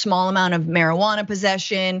 a small amount of marijuana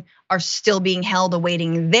possession, are still being held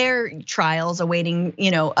awaiting their trials, awaiting,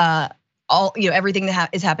 everything that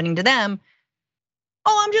is happening to them.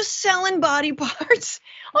 Oh, I'm just selling body parts.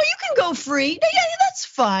 Oh, you can go free. Yeah, that's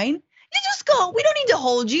fine. You just go, we don't need to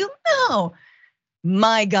hold you, no.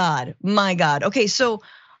 My God. Okay, so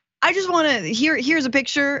I just wanna, here's a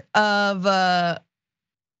picture of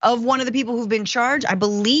one of the people who've been charged. I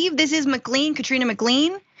believe this is McLean, Katrina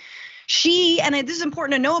McLean. And this is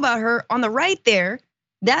important to know about her, on the right there,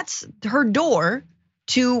 that's her door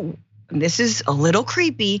to, this is a little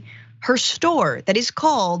creepy, her store that is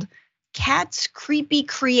called Cat's Creepy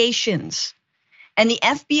Creations. And the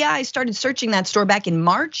FBI started searching that store back in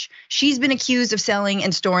March. She's been accused of selling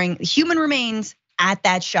and storing human remains at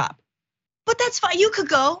that shop. But that's fine, you could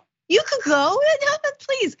go.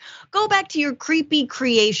 Please go back to your creepy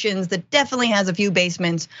creations that definitely has a few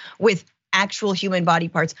basements with actual human body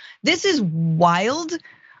parts. This is wild.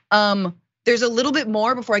 There's a little bit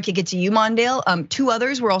more before I kick it to you, Mondale. 2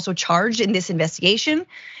 others were also charged in this investigation.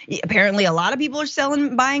 Apparently, a lot of people are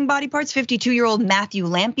buying body parts. 52-year-old Matthew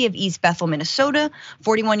Lampy of East Bethel, Minnesota.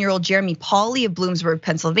 41-year-old Jeremy Pauley of Bloomsburg,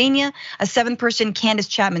 Pennsylvania. A 7th-person Candace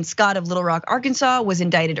Chapman Scott of Little Rock, Arkansas was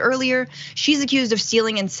indicted earlier. She's accused of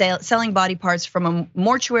stealing and selling body parts from a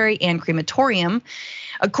mortuary and crematorium.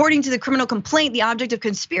 According to the criminal complaint, the object of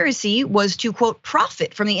conspiracy was to, quote,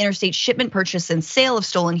 profit from the interstate shipment, purchase, and sale of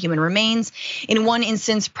stolen human remains. In one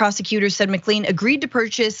instance, prosecutors said McLean agreed to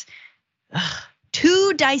purchase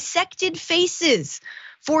 2 dissected faces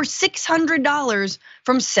for $600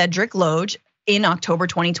 from Cedric Loge in October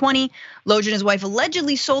 2020. Loge and his wife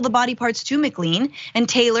allegedly sold the body parts to McLean and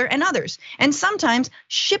Taylor and others, and sometimes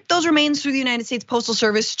shipped those remains through the United States Postal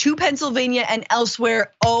Service to Pennsylvania and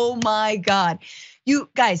elsewhere. Oh my God. You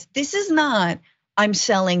guys, this is not, I'm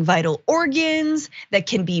selling vital organs that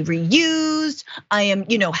can be reused. I am,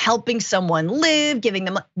 helping someone live, giving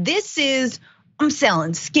them, this is, I'm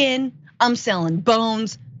selling skin, I'm selling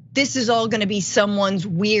bones. This is all gonna be someone's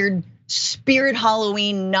weird Spirit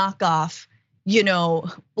Halloween knockoff,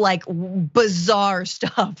 like bizarre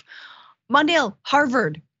stuff. Mondale,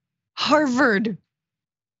 Harvard.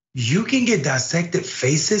 You can get dissected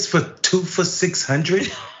faces for 2 for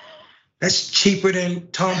 $600? That's cheaper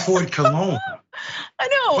than Tom Ford cologne. I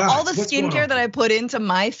know, wow, all the skincare that I put into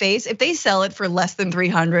my face, if they sell it for less than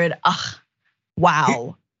 $300,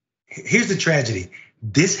 wow. Here's the tragedy.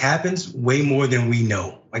 This happens way more than we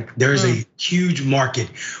know. Like there's a huge market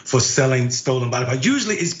for selling stolen body parts.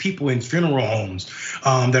 Usually it's people in funeral homes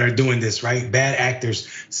that are doing this, right? Bad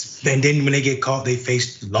actors. And then when they get caught, they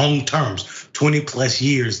face long terms, 20 plus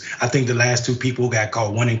years. I think the last 2 people got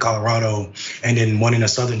caught, one in Colorado and then one in a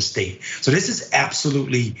southern state. So this is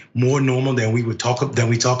absolutely more normal than we talk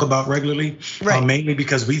about regularly, right? Mainly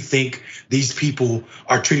because we think these people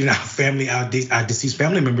are treating our deceased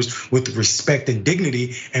family members with respect and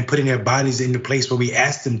dignity and putting their bodies in the place where we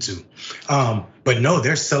ask them to. But no,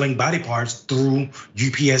 they're selling body parts through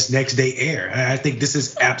UPS next day air. And I think this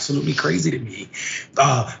is absolutely crazy to me.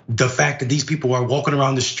 The fact that these people are walking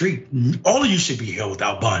around the street, all of you should be held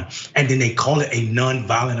without bond. And then they call it a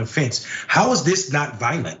non-violent offense. How is this not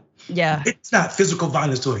violent? Yeah. It's not physical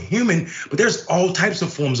violence to a human, but there's all types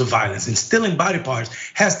of forms of violence, and stealing body parts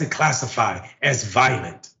has to classify as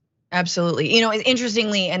violent. Absolutely.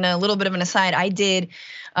 Interestingly, and a little bit of an aside, I did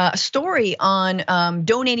a story on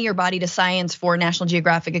donating your body to science for National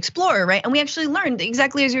Geographic Explorer, right? And we actually learned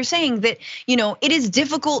exactly as you're saying that, it is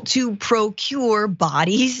difficult to procure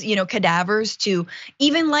bodies, cadavers, to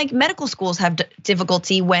even like medical schools have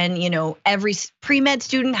difficulty when, every pre-med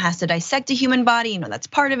student has to dissect a human body, that's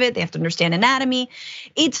part of it. They have to understand anatomy.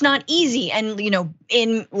 It's not easy. And,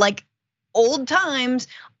 in like old times,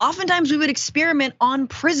 oftentimes we would experiment on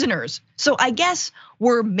prisoners. So I guess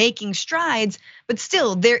we're making strides, but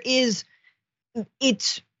still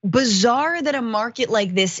it's bizarre that a market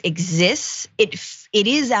like this exists. It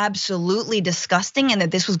is absolutely disgusting, and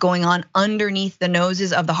that this was going on underneath the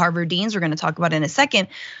noses of the Harvard deans. We're gonna talk about it in a second.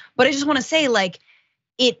 But I just wanna say,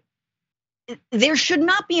 there should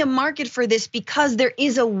not be a market for this, because there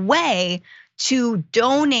is a way to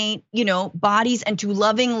donate, bodies and to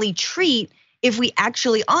lovingly treat, if we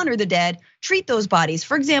actually honor the dead, treat those bodies.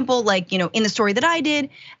 For example, in the story that I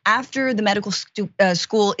did, after the medical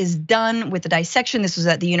school is done with the dissection, this was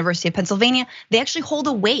at the University of Pennsylvania, they actually hold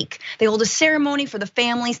a wake. They hold a ceremony for the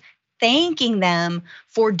families, thanking them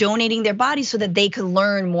for donating their bodies so that they could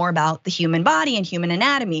learn more about the human body and human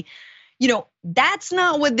anatomy. That's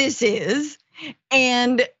not what this is.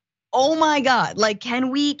 And oh my God,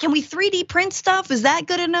 can we 3D print stuff? Is that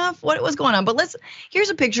good enough? What was going on? But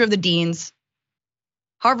here's a picture of the deans.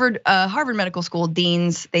 Harvard Medical School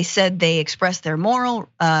deans, they said they expressed they are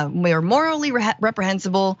morally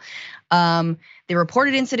reprehensible. The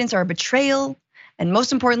reported incidents are a betrayal. And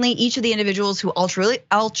most importantly, each of the individuals who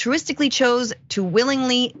altruistically chose to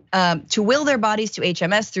will their bodies to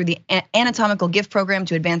HMS through the anatomical gift program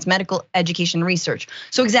to advance medical education research.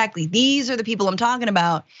 So exactly, these are the people I'm talking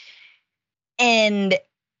about. And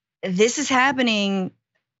this is happening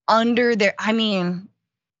under their,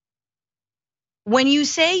 when you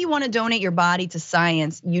say you want to donate your body to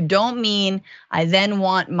science, you don't mean I then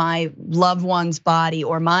want my loved one's body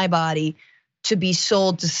or my body to be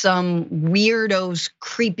sold to some weirdo's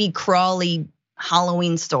creepy crawly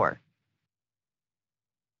Halloween store.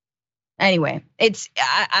 Anyway,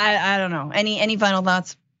 I don't know. Any final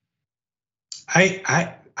thoughts?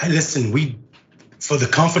 I listen, for the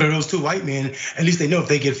comfort of those 2 white men, at least they know if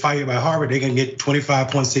they get fired by Harvard, they can get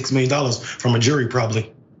 $25.6 million from a jury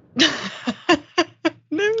probably.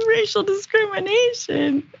 Racial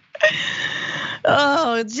discrimination.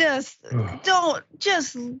 Oh,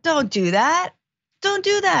 don't do that. Don't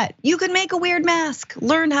do that. You could make a weird mask.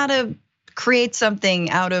 Learn how to create something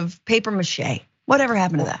out of paper mache. Whatever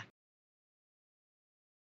happened to that?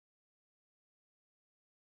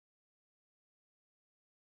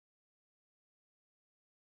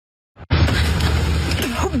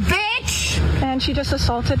 Bitch! And she just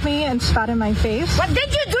assaulted me and spat in my face. What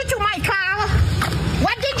did you do to my car?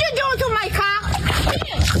 What did you do to my car?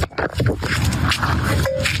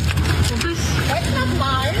 That's not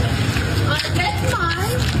mine. That's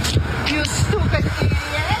mine. You stupid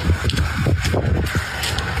idiot.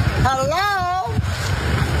 Hello?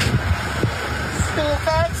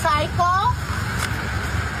 Stupid psycho?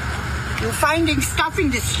 You're finding stuff in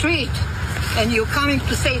the street and you're coming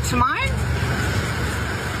to say it's mine?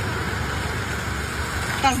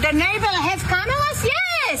 Does the neighbor have cameras?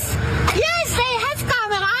 Yes! Yes, they have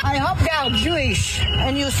cameras. I hope they are Jewish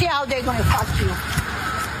and you see how they're gonna fuck you.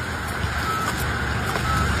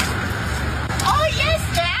 Oh yes,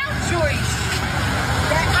 they are Jewish.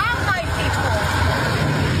 They are my people.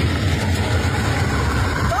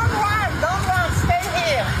 Don't run, stay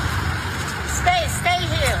here. Stay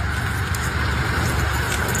here.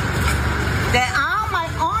 They are my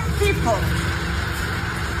own people.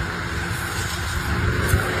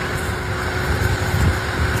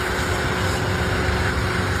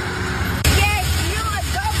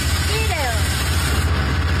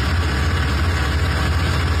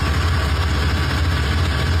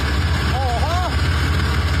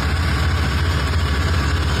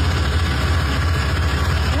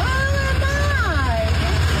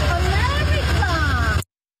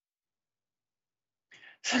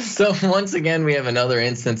 So once again, we have another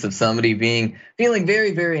instance of somebody feeling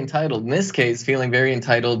very, very entitled. In this case, feeling very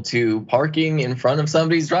entitled to parking in front of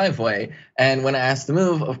somebody's driveway. And when asked to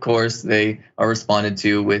move, of course, they are responded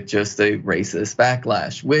to with just a racist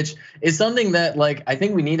backlash, which is something that I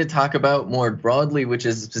think we need to talk about more broadly, which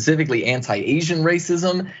is specifically anti-Asian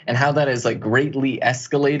racism and how that has greatly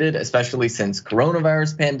escalated, especially since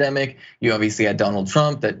coronavirus pandemic. You obviously had Donald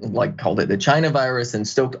Trump that called it the China virus and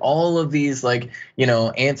stoked all of these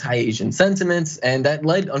anti-Asian sentiments, and that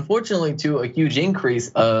led unfortunately to a huge increase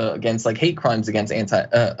against hate crimes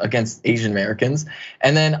against Asian Americans.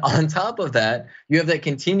 And then on top of that, you have that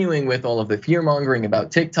continuing with all of the fear mongering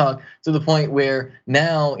about TikTok to the point where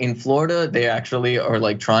now in Florida they actually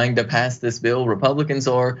are trying to pass this bill. Republicans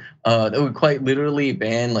are that would quite literally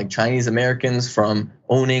ban Chinese Americans from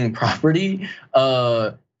owning property.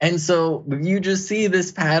 And so you just see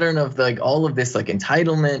this pattern of all of this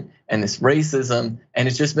entitlement and this racism, and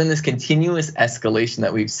it's just been this continuous escalation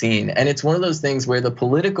that we've seen. And it's one of those things where the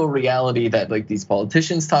political reality that these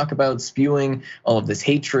politicians talk about, spewing all of this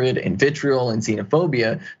hatred and vitriol and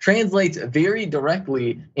xenophobia, translates very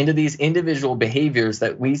directly into these individual behaviors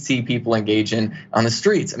that we see people engage in on the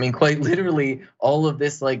streets. I mean, quite literally, all of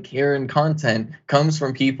this Karen content comes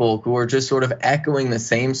from people who are just sort of echoing the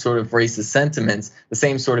same sort of racist sentiments, the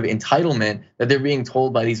same sort of entitlement that they're being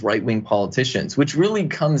told by these right-wing politicians, which really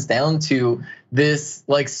comes down to this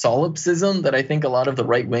solipsism that I think a lot of the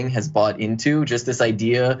right wing has bought into, just this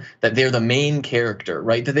idea that they're the main character,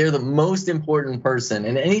 right? That they're the most important person,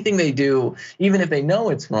 and anything they do, even if they know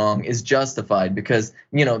it's wrong, is justified because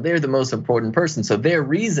they're the most important person. So their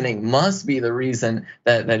reasoning must be the reason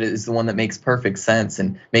that is the one that makes perfect sense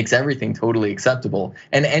and makes everything totally acceptable.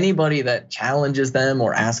 And anybody that challenges them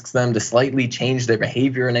or asks them to slightly change their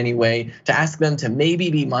behavior in any way, to ask them to maybe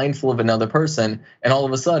be mindful of another person, and all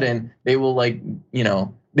of a sudden they will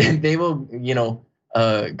they will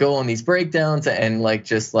go on these breakdowns and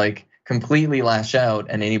just completely lash out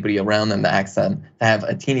at anybody around them that asks them to have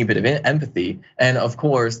a teeny bit of empathy. And of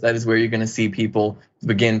course, that is where you're gonna see people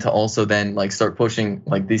begin to also then start pushing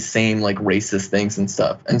these same racist things and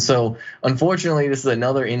stuff. And so unfortunately, this is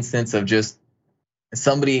another instance of just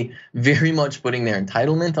somebody very much putting their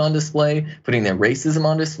entitlement on display, putting their racism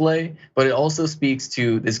on display, but it also speaks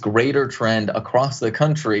to this greater trend across the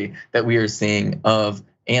country that we are seeing of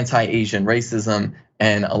anti-Asian racism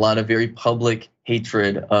and a lot of very public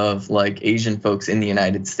hatred of Asian folks in the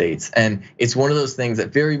United States. And it's one of those things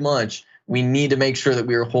that very much we need to make sure that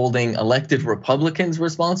we are holding elected Republicans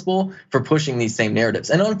responsible for pushing these same narratives.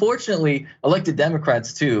 And unfortunately, elected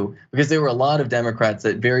Democrats too, because there were a lot of Democrats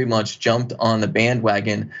that very much jumped on the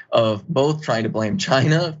bandwagon of both trying to blame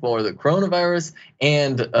China for the coronavirus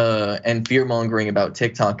and fear mongering about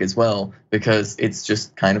TikTok as well, because it's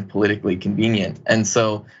just kind of politically convenient. And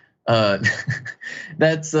so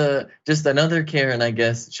that's just another Karen, I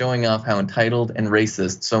guess, showing off how entitled and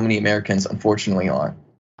racist so many Americans unfortunately are.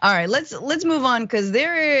 All right, let's move on, because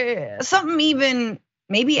there is something even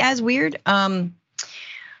maybe as weird.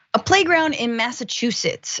 A playground in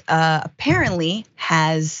Massachusetts apparently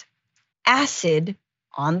has acid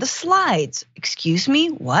on the slides. Excuse me,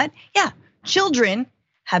 what? Yeah, children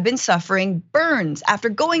have been suffering burns after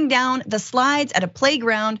going down the slides at a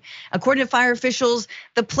playground. According to fire officials,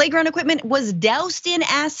 the playground equipment was doused in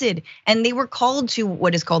acid and they were called to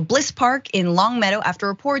what is called Bliss Park in Longmeadow after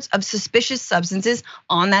reports of suspicious substances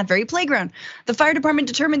on that very playground. The fire department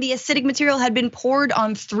determined the acidic material had been poured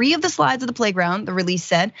on 3 of the slides of the playground, the release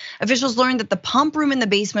said. Officials learned that the pump room in the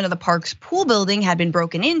basement of the park's pool building had been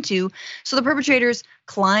broken into, so the perpetrators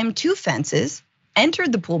climbed 2 fences,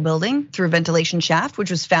 entered the pool building through a ventilation shaft,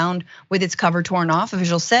 which was found with its cover torn off.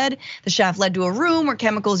 Officials said the shaft led to a room where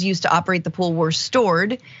chemicals used to operate the pool were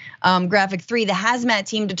stored. Graphic 3, the hazmat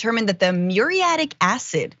team determined that the muriatic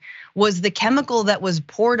acid was the chemical that was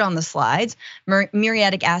poured on the slides.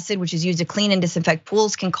 Muriatic acid, which is used to clean and disinfect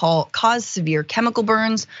pools, can cause severe chemical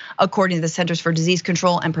burns, according to the Centers for Disease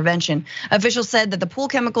Control and Prevention. Officials said that the pool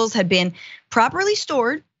chemicals had been properly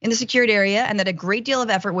stored in the secured area and that a great deal of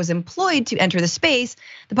effort was employed to enter the space.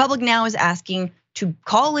 The public now is asking to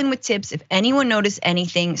call in with tips if anyone noticed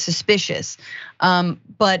anything suspicious.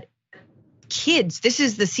 But kids, this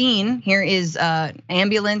is the scene. Here is an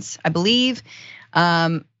ambulance, I believe,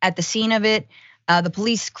 at the scene of it. The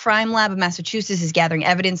police crime lab of Massachusetts is gathering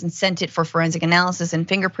evidence and sent it for forensic analysis and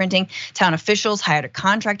fingerprinting. Town officials hired a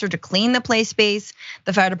contractor to clean the play space.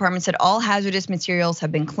 The fire department said all hazardous materials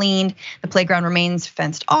have been cleaned. The playground remains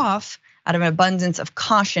fenced off out of an abundance of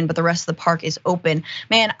caution, but the rest of the park is open.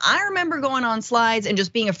 Man, I remember going on slides and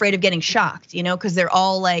just being afraid of getting shocked, because they're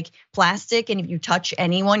all like plastic, and if you touch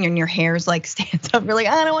anyone, your hair's like stands up. You're like,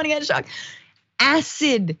 I don't want to get shocked.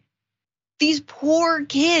 Acid. These poor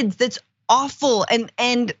kids, that's awful.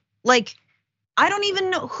 And like, I don't even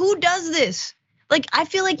know who does this. Like, I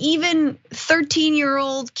feel like even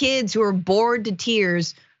 13-year-old kids who are bored to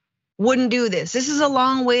tears wouldn't do this. This is a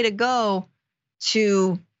long way to go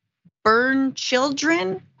to burn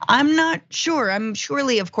children. I'm not sure. I'm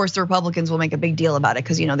surely, of course, the Republicans will make a big deal about it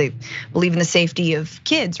because they believe in the safety of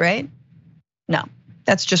kids, right? No,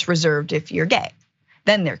 that's just reserved if you're gay.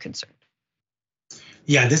 Then they're concerned.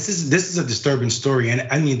 Yeah, this is a disturbing story, and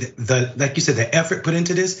I mean, like you said, the effort put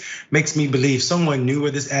into this makes me believe someone knew where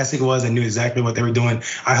this acid was and knew exactly what they were doing.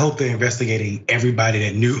 I hope they're investigating everybody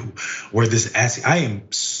that knew where this acid.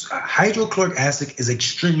 Hydrochloric acid is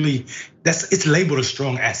it's labeled a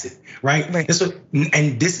strong acid, right?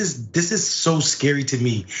 And this is so scary to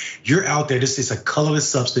me. You're out there, this is a colorless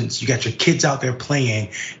substance. You got your kids out there playing,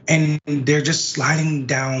 and they're just sliding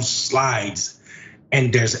down slides,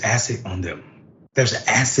 and there's acid on them. There's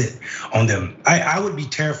acid on them. I would be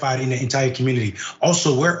terrified in the entire community.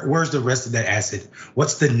 Also, where's the rest of that acid?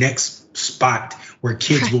 What's the next spot where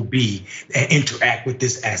kids will be and interact with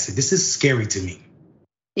this acid? This is scary to me.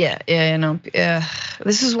 Yeah.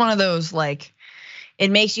 This is one of those like, it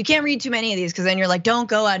makes you can't read too many of these because then you're like, don't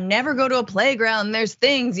go out, never go to a playground. There's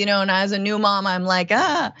things, and as a new mom, I'm like,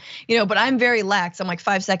 but I'm very lax. I'm like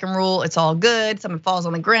 5-second rule. It's all good. Someone falls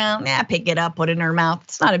on the ground, pick it up, put it in her mouth.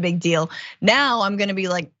 It's not a big deal. Now I'm gonna be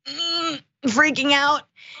like freaking out,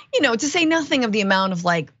 to say nothing of the amount of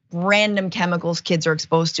like random chemicals kids are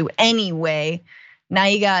exposed to anyway. Now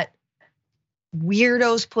you got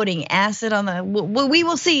weirdos putting acid on the. We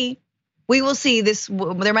will see. We will see this.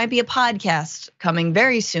 There might be a podcast coming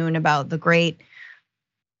very soon about the great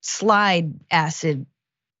slide acid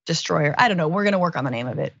destroyer. I don't know. We're gonna work on the name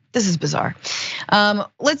of it. This is bizarre.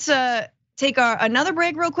 Let's take another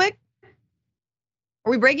break real quick.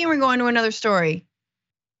 Are we breaking? We're going to another story.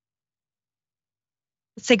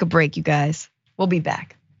 Let's take a break, you guys. We'll be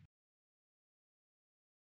back.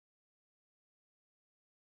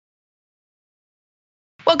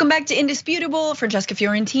 Welcome back to Indisputable. Francesca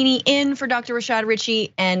Fiorentini in for Dr. Rashad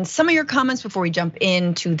Ritchie. And some of your comments before we jump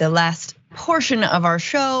into the last portion of our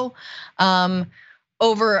show.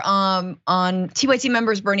 Over on TYT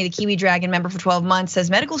members, Bernie the Kiwi Dragon, member for 12 months, says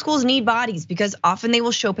medical schools need bodies because often they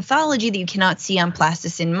will show pathology that you cannot see on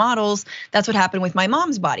plasticine models. That's what happened with my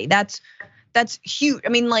mom's body. That's huge. I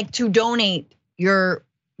mean, like, to donate your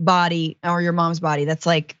body or your mom's body, that's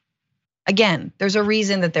like, again, there's a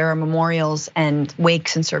reason that there are memorials and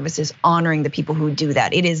wakes and services honoring the people who do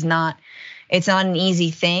that. It's not an easy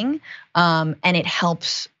thing, and it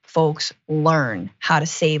helps folks learn how to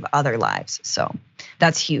save other lives. So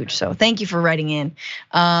that's huge. So thank you for writing in.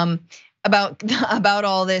 About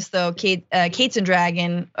all this though, Kate's and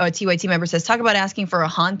Dragon, a TYT member says, talk about asking for a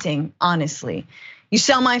haunting, honestly. You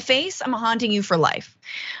sell my face, I'm haunting you for life.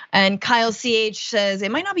 And Kyle CH says,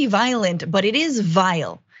 it might not be violent, but it is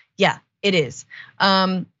vile. Yeah, it is.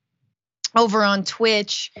 over on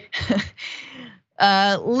Twitch.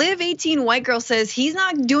 Live 18 white girl says he's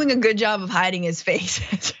not doing a good job of hiding his face.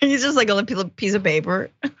 He's just like a little piece of paper.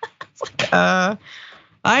 It's like,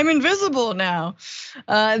 I'm invisible now.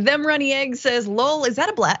 Them Runny Egg says, lol, is that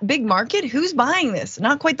a big market? Who's buying this?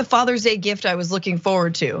 Not quite the Father's Day gift I was looking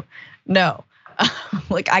forward to. No,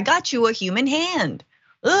 like I got you a human hand.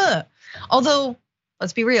 Ugh. Although,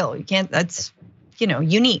 let's be real, you can't, that's,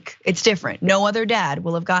 unique. It's different. No other dad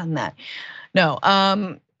will have gotten that. No,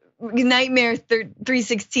 Nightmare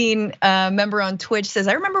 316 member on Twitch says,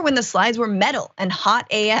 I remember when the slides were metal and hot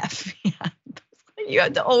AF. You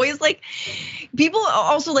had to always people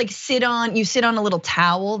also sit on a little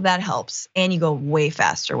towel, that helps. And you go way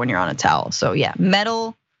faster when you're on a towel. So yeah,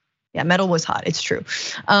 metal was hot, it's true.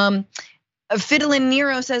 Fiddlin'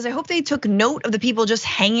 Nero says, I hope they took note of the people just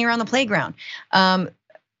hanging around the playground.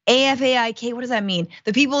 AFAIK, what does that mean?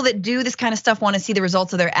 The people that do this kind of stuff want to see the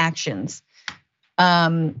results of their actions.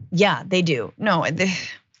 Yeah, they do. No,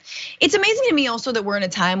 it's amazing to me also that we're in a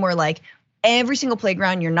time where every single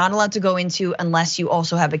playground you're not allowed to go into unless you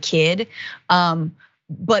also have a kid.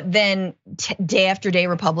 But then day after day,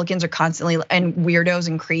 Republicans are constantly, and weirdos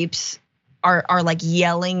and creeps are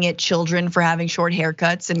yelling at children for having short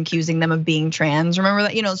haircuts and accusing them of being trans. Remember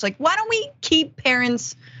that? It's like, why don't we keep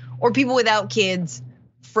parents or people without kids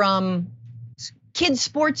from kids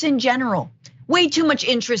sports in general? Way too much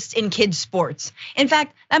interest in kids sports. In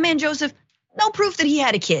fact, that man Joseph, no proof that he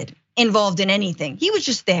had a kid involved in anything. He was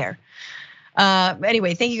just there.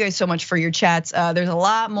 Anyway, thank you guys so much for your chats. There's a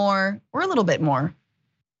lot more, or a little bit more,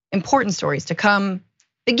 important stories to come,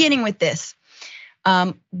 beginning with this.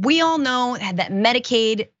 We all know that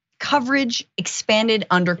Medicaid coverage expanded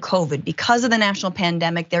under COVID. Because of the national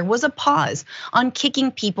pandemic, there was a pause on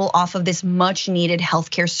kicking people off of this much needed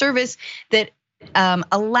healthcare service that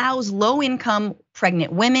allows low-income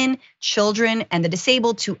pregnant women, children, and the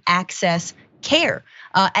disabled to access care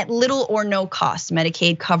at little or no cost.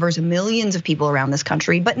 Medicaid covers millions of people around this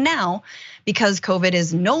country, but now, because COVID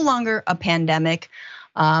is no longer a pandemic,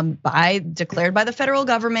 declared by the federal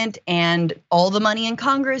government, and all the money in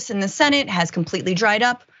Congress and the Senate has completely dried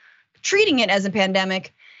up, treating it as a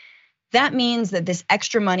pandemic, that means that this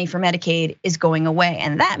extra money for Medicaid is going away.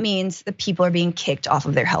 And that means that people are being kicked off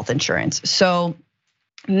of their health insurance. So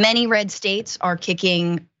many red states are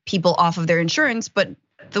kicking people off of their insurance, but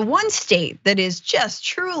the one state that is just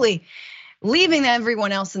truly leaving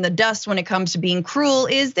everyone else in the dust when it comes to being cruel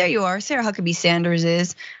is, there you are, Sarah Huckabee Sanders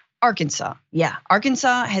is, Arkansas. Yeah,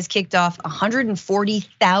 Arkansas has kicked off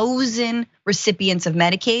 140,000 recipients of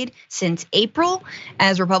Medicaid since April,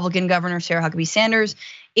 as Republican Governor Sarah Huckabee Sanders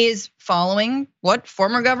is following what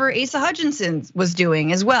former Governor Asa Hutchinson was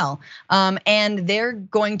doing as well. And they're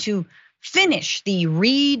going to finish the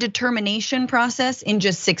redetermination process in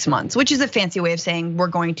just 6 months, which is a fancy way of saying we're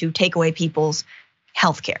going to take away people's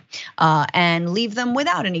healthcare and leave them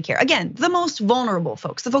without any care. Again, the most vulnerable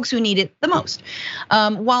folks, the folks who need it the most.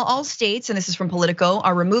 While all states, and this is from Politico,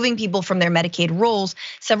 are removing people from their Medicaid rolls,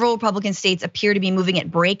 several Republican states appear to be moving at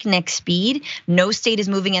breakneck speed. No state is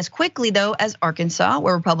moving as quickly though as Arkansas,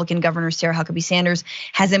 where Republican Governor Sarah Huckabee Sanders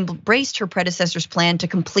has embraced her predecessor's plan to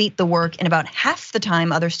complete the work in about half the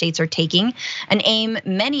time other states are taking, an aim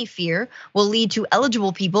many fear will lead to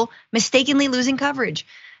eligible people mistakenly losing coverage.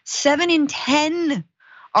 7 in 10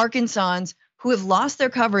 Arkansans who have lost their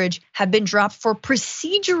coverage have been dropped for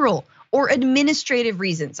procedural or administrative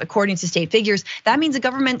reasons, according to state figures. That means the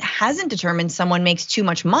government hasn't determined someone makes too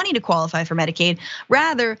much money to qualify for Medicaid.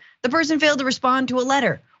 Rather, the person failed to respond to a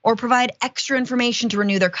letter or provide extra information to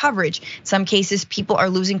renew their coverage. In some cases, people are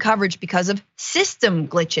losing coverage because of system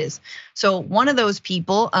glitches. So one of those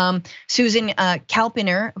people, Susan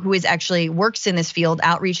Kalpiner, who is actually works in this field,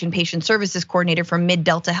 outreach and patient services coordinator for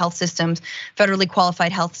Mid-Delta Health Systems, federally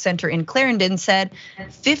qualified health center in Clarendon, said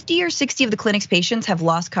 50 or 60 of the clinic's patients have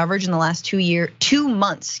lost coverage in the last 2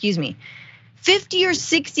 months, 50 or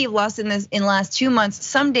 60 have lost in the last 2 months.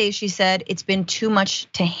 Some days, she said, it's been too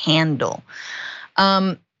much to handle.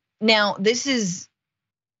 Now, this is,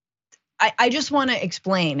 I just want to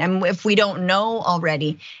explain, and if we don't know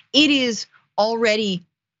already, it is already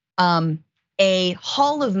a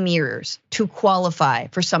hall of mirrors to qualify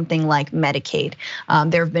for something like Medicaid.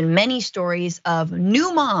 There have been many stories of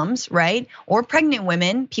new moms, right, or pregnant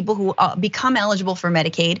women, people who become eligible for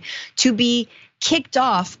Medicaid, to be kicked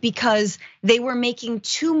off because they were making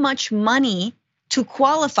too much money to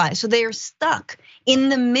qualify. So they are stuck in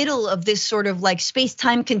the middle of this sort of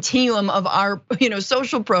space-time continuum of our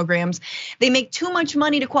social programs. They make too much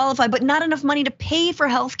money to qualify, but not enough money to pay for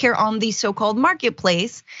healthcare on the so-called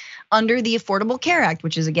marketplace under the Affordable Care Act,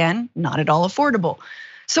 which is again, not at all affordable.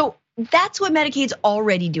 So That's what Medicaid's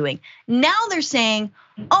already doing. Now they're saying,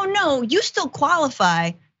 oh no, you still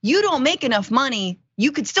qualify. You don't make enough money.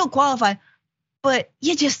 You could still qualify, but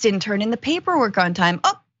you just didn't turn in the paperwork on time.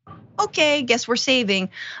 Oh, okay, guess we're saving.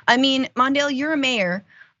 I mean, Mondale, you're a mayor.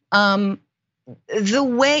 The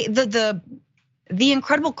way, the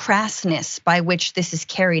incredible crassness by which this is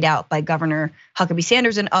carried out by Governor Huckabee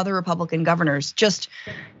Sanders and other Republican governors, just,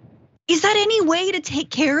 is that any way to take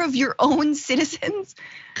care of your own citizens?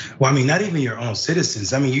 Well, I mean, not even your own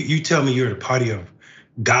citizens. I mean, you tell me you're the party of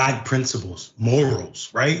God principles, morals,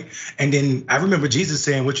 right? And then I remember Jesus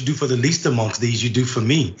saying, what you do for the least amongst these, you do for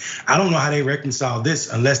me. I don't know how they reconcile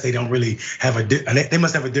this unless they don't really have they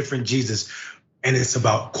must have a different Jesus. And it's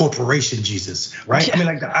about corporation Jesus, right? I mean,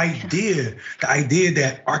 like the idea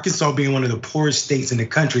that Arkansas being one of the poorest states in the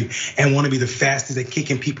country and want to be the fastest at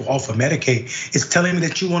kicking people off of Medicaid is telling me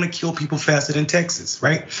that you want to kill people faster than Texas,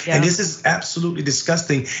 right? Yeah. And this is absolutely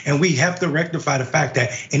disgusting. And we have to rectify the fact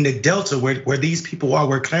that in the Delta, where these people are,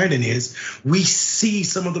 where Clarendon is, we see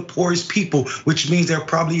some of the poorest people, which means they're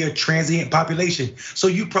probably a transient population. So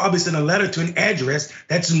you probably send a letter to an address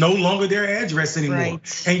that's no longer their address anymore.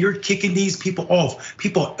 Right. And you're kicking these people off.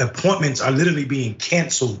 People appointments are literally being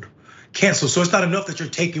canceled. So it's not enough that you're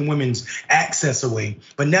taking women's access away,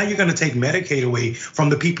 but now you're gonna take Medicaid away from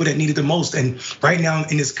the people that need it the most. And right now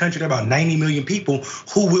in this country, there are about 90 million people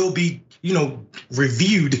who will be,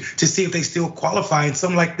 reviewed to see if they still qualify. And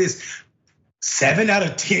something like this, 7 out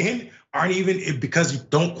of 10 aren't even because you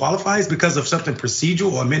don't qualify, it's because of something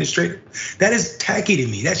procedural or administrative. That is tacky to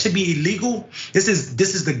me. That should be illegal. This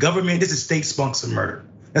is the government. This is state-sponsored murder.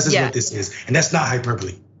 This is what this is, and that's not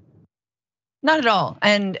hyperbole. Not at all.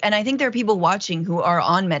 And I think there are people watching who are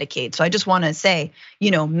on Medicaid. So I just want to say,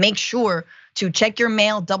 make sure to check your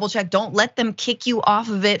mail, double check. Don't let them kick you off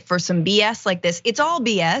of it for some BS like this. It's all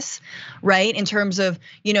BS, right? In terms of,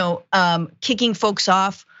 kicking folks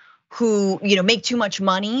off who, make too much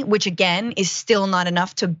money, which again is still not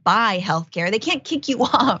enough to buy healthcare. They can't kick you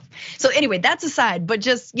off. So anyway, that's aside, but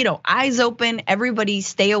just, eyes open, everybody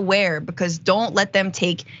stay aware, because don't let them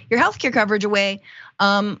take your healthcare coverage away.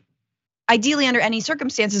 Ideally under any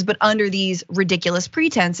circumstances, but under these ridiculous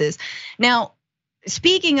pretenses. Now,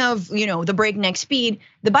 speaking of, the breakneck speed,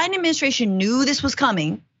 the Biden administration knew this was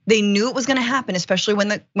coming. They knew it was gonna happen, especially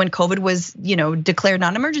when COVID was, declared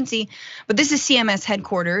non-emergency. But this is CMS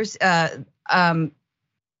headquarters, the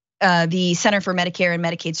Center for Medicare and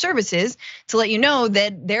Medicaid Services, to let you know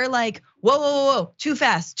that they're like, whoa, too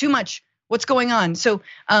fast, too much, what's going on? So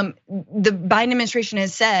the Biden administration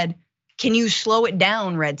has said, can you slow it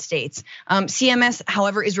down, red states? CMS,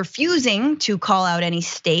 however, is refusing to call out any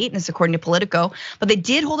state, and this is according to Politico, but they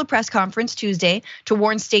did hold a press conference Tuesday to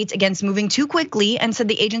warn states against moving too quickly and said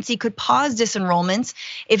the agency could pause disenrollments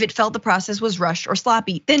if it felt the process was rushed or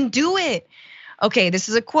sloppy. Then do it. Okay, this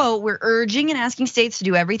is a quote. We're urging and asking states to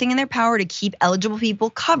do everything in their power to keep eligible people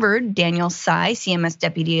covered, Daniel Tsai, CMS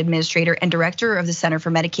Deputy Administrator and Director of the Center for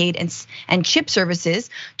Medicaid and CHIP Services,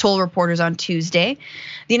 told reporters on Tuesday.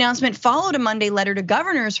 The announcement followed a Monday letter to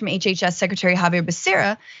governors from HHS Secretary Javier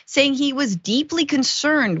Becerra saying he was deeply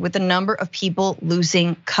concerned with the number of people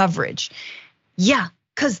losing coverage. Yeah,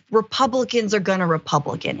 because Republicans are gonna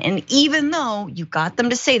Republican. And even though you got them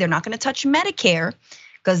to say they're not gonna touch Medicare,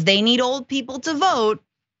 because they need old people to vote,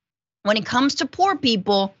 when it comes to poor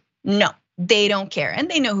people, no, they don't care.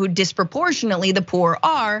 And they know who disproportionately the poor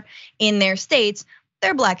are in their states.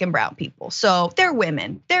 They're black and brown people. So they're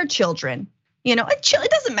women, they're children.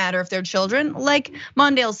 It doesn't matter if they're children. Like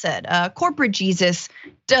Mondale said, corporate Jesus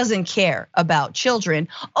doesn't care about children.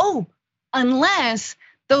 Oh, unless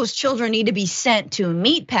those children need to be sent to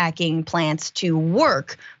meatpacking plants to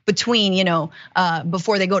work between,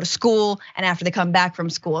 before they go to school and after they come back from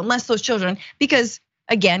school, unless those children, because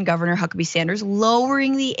again, Governor Huckabee Sanders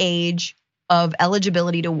lowering the age of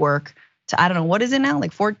eligibility to work to, I don't know, what is it now?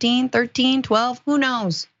 Like 14, 13, 12, who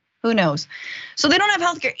knows? So they don't have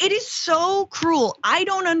healthcare. It is so cruel. I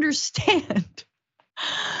don't understand.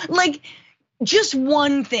 Like, just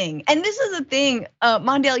one thing, and this is the thing,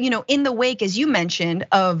 Mondale, in the wake, as you mentioned,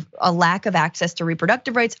 of a lack of access to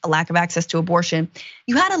reproductive rights, a lack of access to abortion,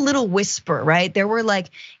 you had a little whisper, right? There were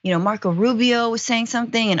like, Marco Rubio was saying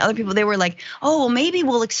something, and other people, they were like, oh, well, maybe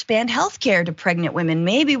we'll expand healthcare to pregnant women.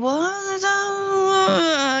 Maybe we'll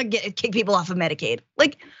kick people off of Medicaid.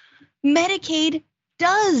 Like, Medicaid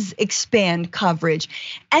does expand coverage.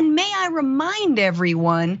 And may I remind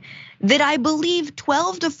everyone that I believe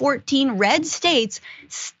 12 to 14 red states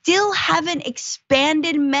still haven't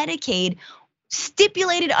expanded Medicaid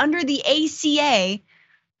stipulated under the ACA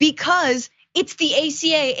because It's the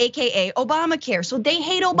ACA, AKA Obamacare. So they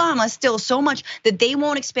hate Obama still so much that they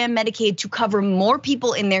won't expand Medicaid to cover more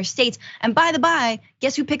people in their states. And by the by,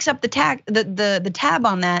 guess who picks up the tab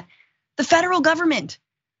on that? The federal government.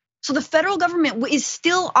 So the federal government is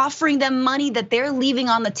still offering them money that they're leaving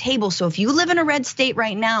on the table. So if you live in a red state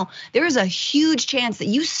right now, there is a huge chance that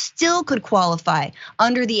you still could qualify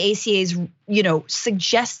under the ACA's,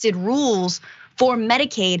 suggested rules for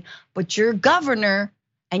Medicaid, but your governor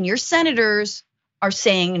and your senators are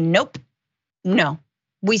saying, nope, no,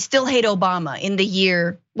 we still hate Obama in the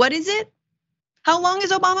year, what is it? How long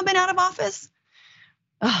has Obama been out of office?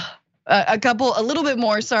 A little bit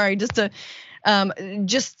more, sorry, just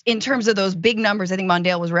in terms of those big numbers, I think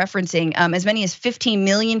Mondale was referencing, as many as 15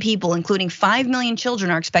 million people, including 5 million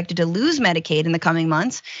children, are expected to lose Medicaid in the coming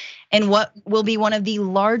months. And what will be one of the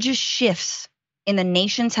largest shifts in the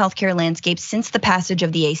nation's healthcare landscape since the passage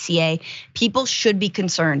of the ACA, people should be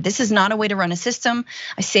concerned. This is not a way to run a system.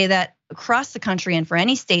 I say that across the country and for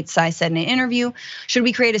any state, Sy said in an interview. Should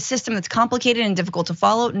we create a system that's complicated and difficult to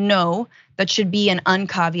follow? No, that should be an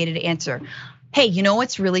uncaveated answer. Hey, you know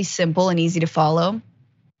what's really simple and easy to follow?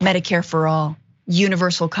 Medicare for all,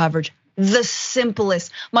 universal coverage. The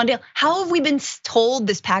simplest. Mondale, how have we been told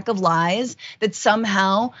this pack of lies that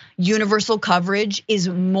somehow universal coverage is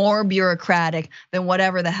more bureaucratic than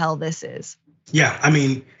whatever the hell this is? Yeah, I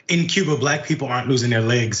mean, in Cuba, black people aren't losing their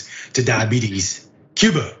legs to diabetes.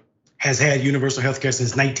 Cuba has had universal health care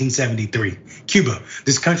since 1973. Cuba,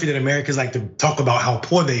 this country that Americans like to talk about how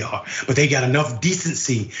poor they are, but they got enough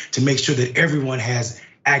decency to make sure that everyone has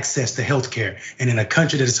access to healthcare. And in a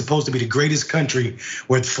country that is supposed to be the greatest country,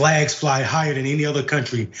 where flags fly higher than any other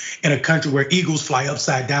country, in a country where eagles fly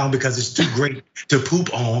upside down because it's too great to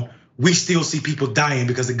poop on, we still see people dying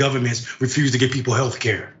because the governments refuse to give people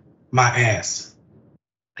healthcare. My ass.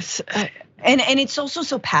 And it's also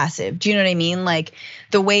so passive. Do you know what I mean? Like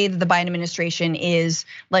the way that the Biden administration is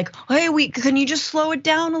like, hey, can you just slow it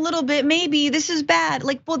down a little bit? Maybe this is bad.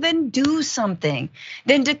 Like, well, then do something.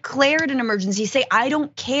 Then declare it an emergency. Say, I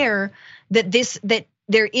don't care that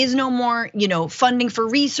there is no more, funding for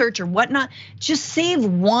research or whatnot. Just save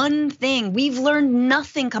one thing. We've learned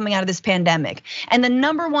nothing coming out of this pandemic. And the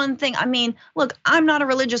number one thing, I mean, look, I'm not a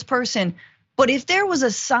religious person, but if there was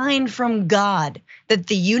a sign from God that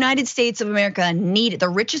the United States of America needed, the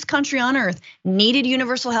richest country on earth needed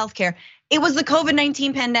universal health care, it was the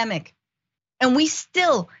COVID-19 pandemic. And we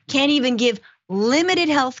still can't even give limited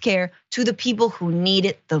health care to the people who need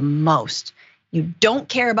it the most. You don't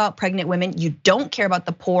care about pregnant women, you don't care about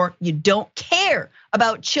the poor, you don't care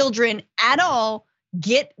about children at all.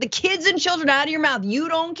 Get the kids and children out of your mouth. You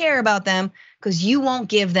don't care about them because you won't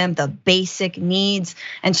give them the basic needs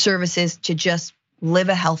and services to just live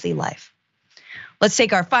a healthy life. Let's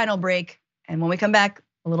take our final break, and when we come back,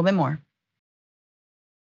 a little bit more.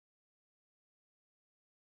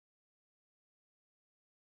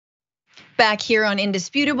 Back here on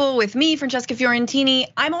Indisputable with me, Francesca Fiorentini.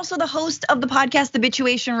 I'm also the host of the podcast, The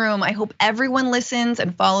Bituation Room. I hope everyone listens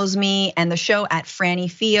and follows me and the show at Franny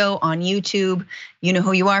Fio on YouTube. You know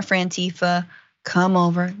who you are, Frantifa. Come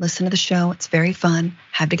over, listen to the show. It's very fun.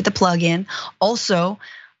 Have to get the plug in. Also,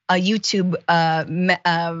 a YouTube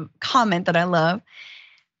comment that I love.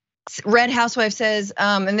 Red Housewife says,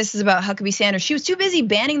 and this is about Huckabee Sanders. She was too busy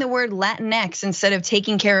banning the word Latinx instead of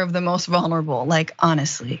taking care of the most vulnerable. Like,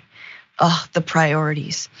 honestly. Oh, the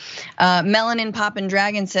priorities. Melanin Poppin'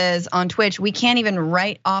 Dragon says on Twitch, we can't even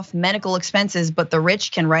write off medical expenses, but the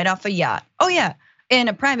rich can write off a yacht. Oh yeah, and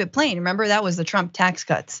a private plane. Remember, that was the Trump tax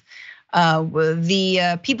cuts.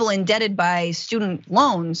 The people indebted by student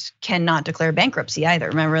loans cannot declare bankruptcy either.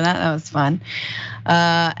 Remember that? That was fun.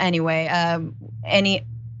 Anyway, any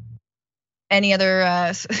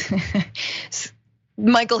other?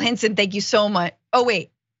 Michael Hinson, thank you so much. Oh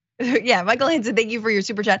wait. Yeah, Michael Hinson, thank you for your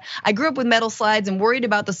super chat. I grew up with metal slides and worried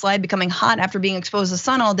about the slide becoming hot after being exposed to the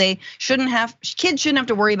sun all day. Kids shouldn't have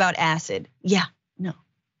to worry about acid. Yeah, no.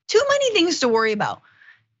 Too many things to worry about.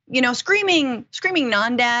 Screaming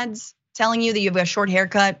non-dads telling you that you have a short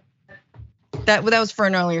haircut. That was for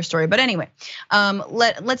an earlier story. But anyway,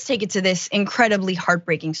 let's take it to this incredibly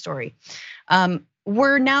heartbreaking story.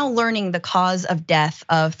 We're now learning the cause of death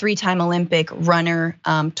of 3-time Olympic runner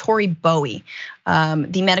Tori Bowie.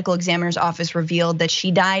 The medical examiner's office revealed that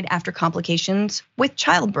she died after complications with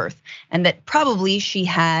childbirth, and that probably she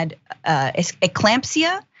had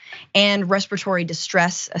eclampsia and respiratory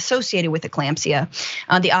distress associated with eclampsia.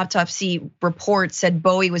 The autopsy report said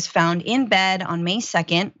Bowie was found in bed on May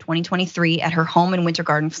 2nd, 2023 at her home in Winter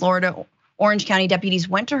Garden, Florida. Orange County deputies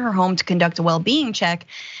went to her home to conduct a well-being check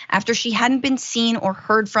after she hadn't been seen or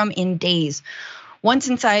heard from in days. Once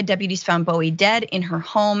inside, deputies found Bowie dead in her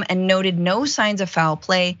home and noted no signs of foul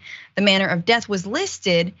play. The manner of death was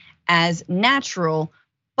listed as natural,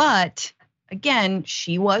 but again,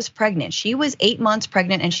 she was pregnant. She was 8 months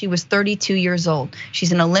pregnant and she was 32 years old.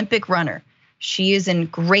 She's an Olympic runner. She is in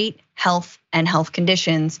great health and health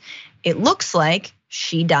conditions. It looks like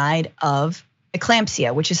she died of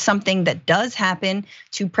eclampsia, which is something that does happen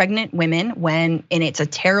to pregnant women when it's a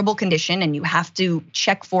terrible condition and you have to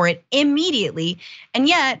check for it immediately. And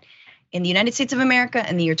yet, in the United States of America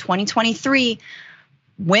in the year 2023,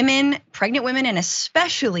 pregnant women, and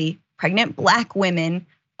especially pregnant Black women,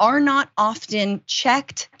 are not often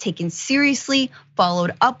checked, taken seriously,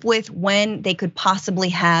 followed up with when they could possibly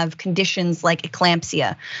have conditions like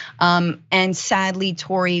eclampsia. And sadly,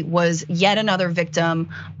 Tori was yet another victim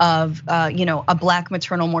of a Black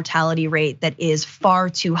maternal mortality rate that is far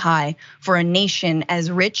too high for a nation as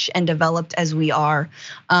rich and developed as we are.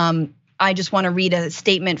 I just want to read a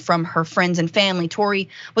statement from her friends and family. Tori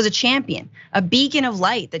was a champion, a beacon of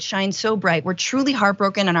light that shines so bright. We're truly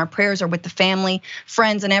heartbroken and our prayers are with the family,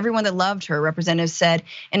 friends, and everyone that loved her, representative said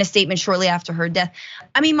in a statement shortly after her death.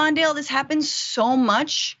 I mean, Mondale, this happens so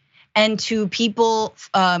much and to people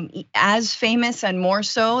as famous and more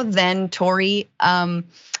so than Tori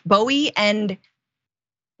Bowie, and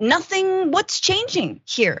what's changing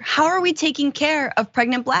here? How are we taking care of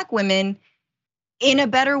pregnant Black women in a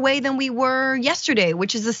better way than we were yesterday,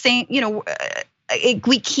 which is the same,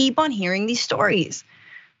 we keep on hearing these stories.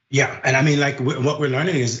 Yeah, and I mean, like what we're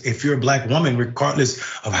learning is if you're a Black woman, regardless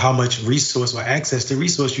of how much resource or access to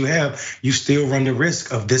resource you have, you still run the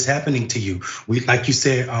risk of this happening to you. Like you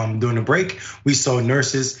said during the break, we saw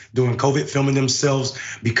nurses during COVID filming themselves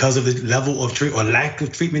because of the level of treatment or lack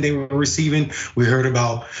of treatment they were receiving. We heard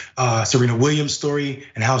about Serena Williams' story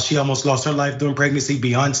and how she almost lost her life during pregnancy,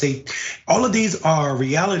 Beyonce. All of these are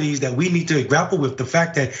realities that we need to grapple with. The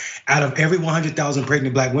fact that out of every 100,000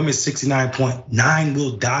 pregnant Black women, 69.9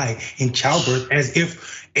 will die in childbirth, as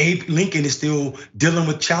if Abe Lincoln is still dealing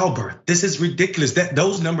with childbirth. This is ridiculous.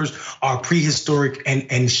 Those numbers are prehistoric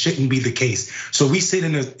and shouldn't be the case. So we sit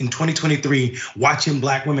in 2023 watching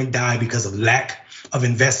Black women die because of lack of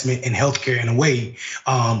investment in healthcare in a way,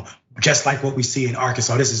 just like what we see in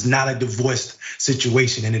Arkansas. This is not a divorced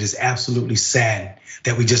situation, and it is absolutely sad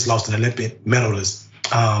that we just lost an Olympic medalist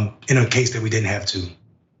in a case that we didn't have to.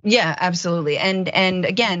 Yeah, absolutely. And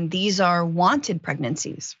again, these are wanted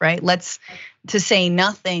pregnancies, right? To say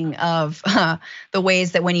nothing of the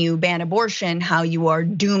ways that when you ban abortion, how you are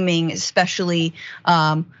dooming, especially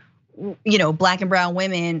Black and brown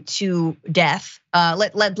women to death.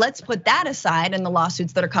 Let's put that aside and the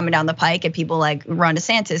lawsuits that are coming down the pike at people like Ron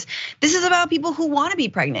DeSantis. This is about people who want to be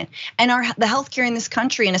pregnant, and the healthcare in this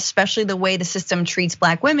country, and especially the way the system treats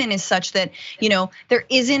Black women, is such that there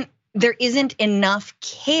isn't enough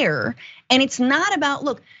care. And it's not about,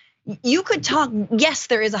 look, you could talk, yes,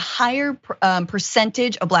 there is a higher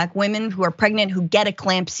percentage of Black women who are pregnant who get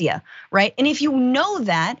eclampsia, right? And if you know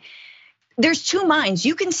that, there's two minds.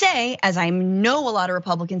 You can say, as I know a lot of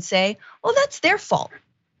Republicans say, well, that's their fault.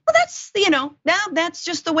 Well, that's, that's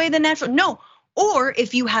just the way the natural, no. Or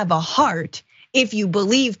if you have a heart, if you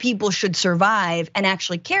believe people should survive and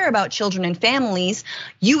actually care about children and families,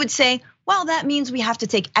 you would say, well, that means we have to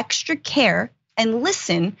take extra care and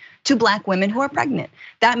listen to Black women who are pregnant.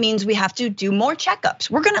 That means we have to do more checkups.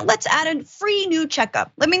 Let's add a free new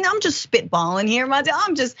checkup. I mean, I'm just spitballing here, Monte.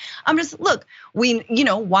 I'm just look,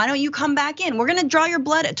 why don't you come back in? We're gonna draw your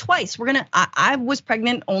blood at twice. I was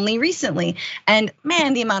pregnant only recently, and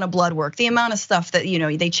man, the amount of blood work, the amount of stuff that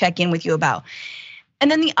they check in with you about. And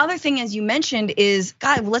then the other thing, as you mentioned, is,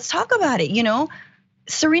 God, let's talk about it.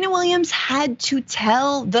 Serena Williams had to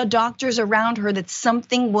tell the doctors around her that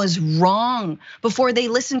something was wrong before they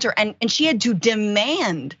listened to her, and she had to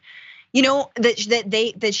demand,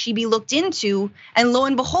 that she be looked into. And lo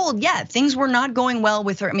and behold, yeah, things were not going well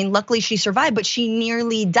with her. I mean, luckily she survived, but she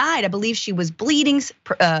nearly died. I believe she was bleeding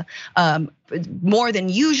more than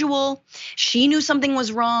usual. She knew something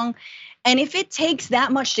was wrong. And if it takes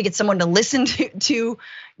that much to get someone to listen to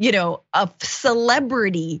a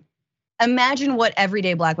celebrity, imagine what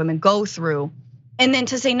everyday Black women go through. And then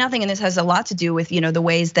to say nothing, and this has a lot to do with the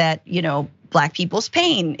ways that Black people's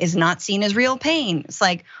pain is not seen as real pain. It's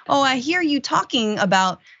like, oh, I hear you talking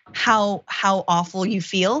about how awful you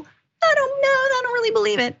feel. I don't really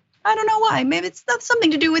believe it. I don't know why. Maybe it's not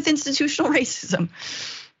something to do with institutional racism.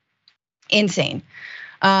 Insane.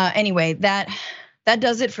 Anyway, that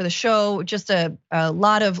does it for the show. Just a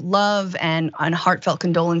lot of love and heartfelt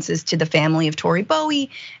condolences to the family of Tori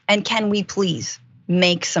Bowie. And can we please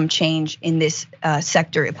make some change in this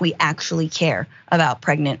sector if we actually care about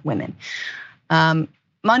pregnant women?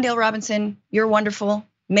 Mondale Robinson, you're wonderful.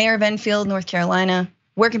 Mayor of Enfield, North Carolina.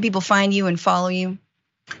 Where can people find you and follow you?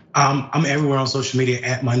 I'm everywhere on social media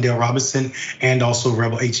at Mondale Robinson and also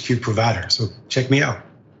Rebel HQ Provider. So check me out.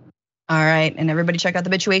 All right, and everybody check out the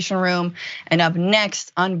Bitchuation Room. And up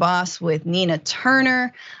next, Unboss with Nina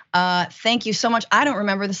Turner. Thank you so much. I don't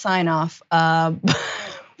remember the sign off,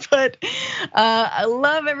 but I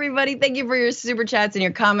love everybody. Thank you for your super chats and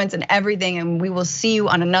your comments and everything. And we will see you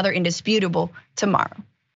on another Indisputable tomorrow.